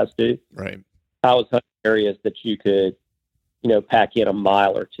these guys do. Right. I was hunting areas that you could, pack in a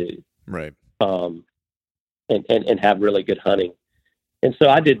mile or 2. Right. And have really good hunting. And so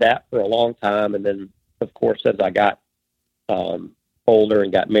I did that for a long time. And then, of course, as I got older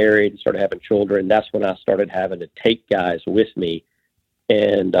and got married and started having children, that's when I started having to take guys with me.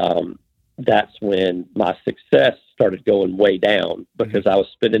 And that's when my success started going way down because I was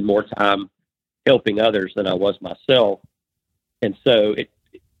spending more time helping others than I was myself. And so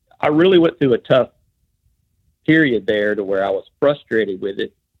I really went through a tough period there to where I was frustrated with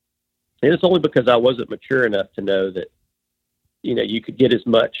it. And it's only because I wasn't mature enough to know that, you could get as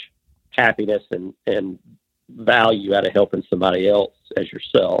much happiness and value out of helping somebody else as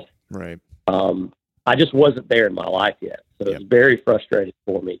yourself. Right. I just wasn't there in my life yet. So it was very frustrating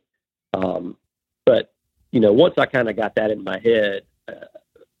for me. But, once I kind of got that in my head,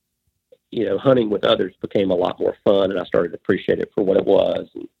 hunting with others became a lot more fun and I started to appreciate it for what it was.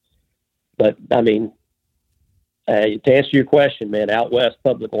 But I mean, to answer your question, man, out west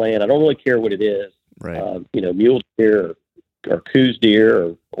public land, I don't really care what it is. Right. Mule deer or Coues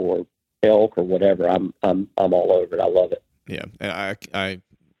deer or elk or whatever. I'm all over it. I love it. Yeah, and I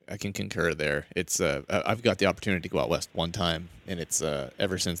can concur there. It's I've got the opportunity to go out west one time, and it's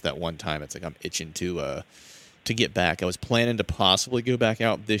ever since that one time, it's like I'm itching to get back. I was planning to possibly go back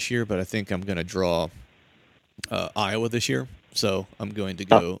out this year, but I think I'm going to draw Iowa this year. So I'm going to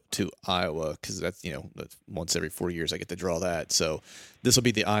go to Iowa because that's once every 4 years I get to draw that. So this will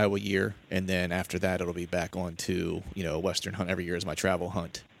be the Iowa year, and then after that it'll be back on to a Western hunt every year as my travel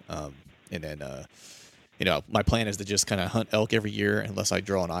hunt. And then my plan is to just kind of hunt elk every year unless I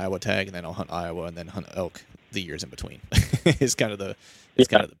draw an Iowa tag, and then I'll hunt Iowa and then hunt elk the years in between. It's kind of the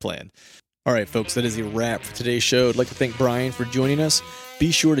plan. All right, folks, that is a wrap for today's show. I'd like to thank Brian for joining us.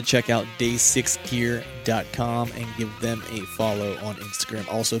 Be sure to check out day6gear.com and give them a follow on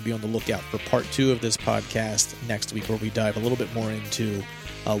Instagram. Also, be on the lookout for part 2 of this podcast next week, where we dive a little bit more into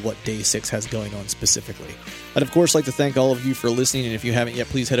what Day 6 has going on specifically. I'd, of course, like to thank all of you for listening, and if you haven't yet,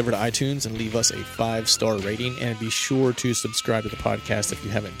 please head over to iTunes and leave us a 5-star rating, and be sure to subscribe to the podcast if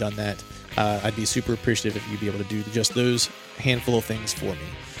you haven't done that. I'd be super appreciative if you'd be able to do just those handful of things for me.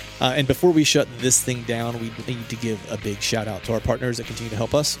 And before we shut this thing down, we need to give a big shout out to our partners that continue to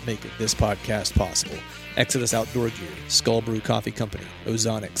help us make this podcast possible. Exodus Outdoor Gear, Skull Brew Coffee Company,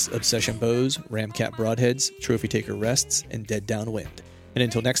 Ozonics, Obsession Bows, Ramcat Broadheads, Trophy Taker Rests, and Dead Downwind. And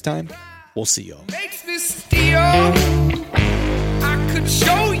until next time, we'll see y'all. Makes me steal. I could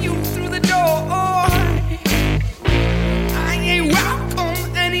show you through the door. I ain't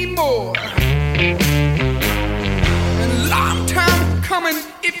welcome anymore. A long time coming,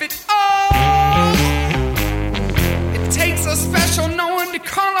 if it all. It takes a special knowing to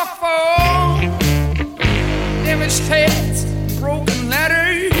color for. Damaged heads, broken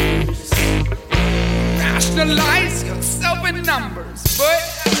letters. Rationalize yourself in numbers, but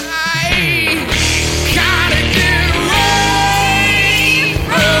I gotta get away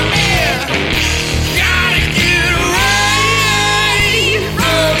from here. Gotta get away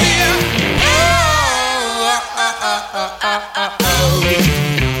from here.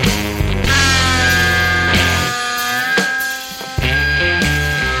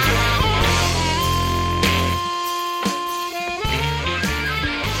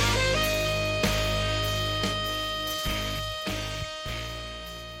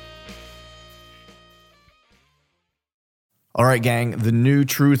 All right, gang, the new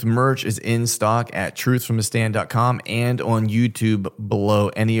Truth merch is in stock at truthfromthestand.com and on YouTube below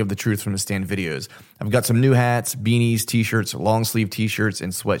any of the Truth from the Stand videos. I've got some new hats, beanies, t-shirts, long sleeve t-shirts,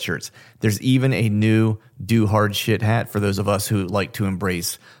 and sweatshirts. There's even a new Do Hard Shit hat for those of us who like to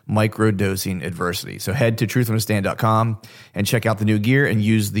embrace micro-dosing adversity. So head to truthfromthestand.com and check out the new gear and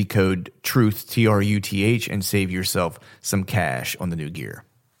use the code TRUTH, T-R-U-T-H, and save yourself some cash on the new gear.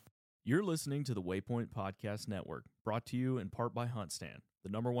 You're listening to the Waypoint Podcast Network, brought to you in part by HuntStand, the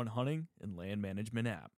 #1 hunting and land management app.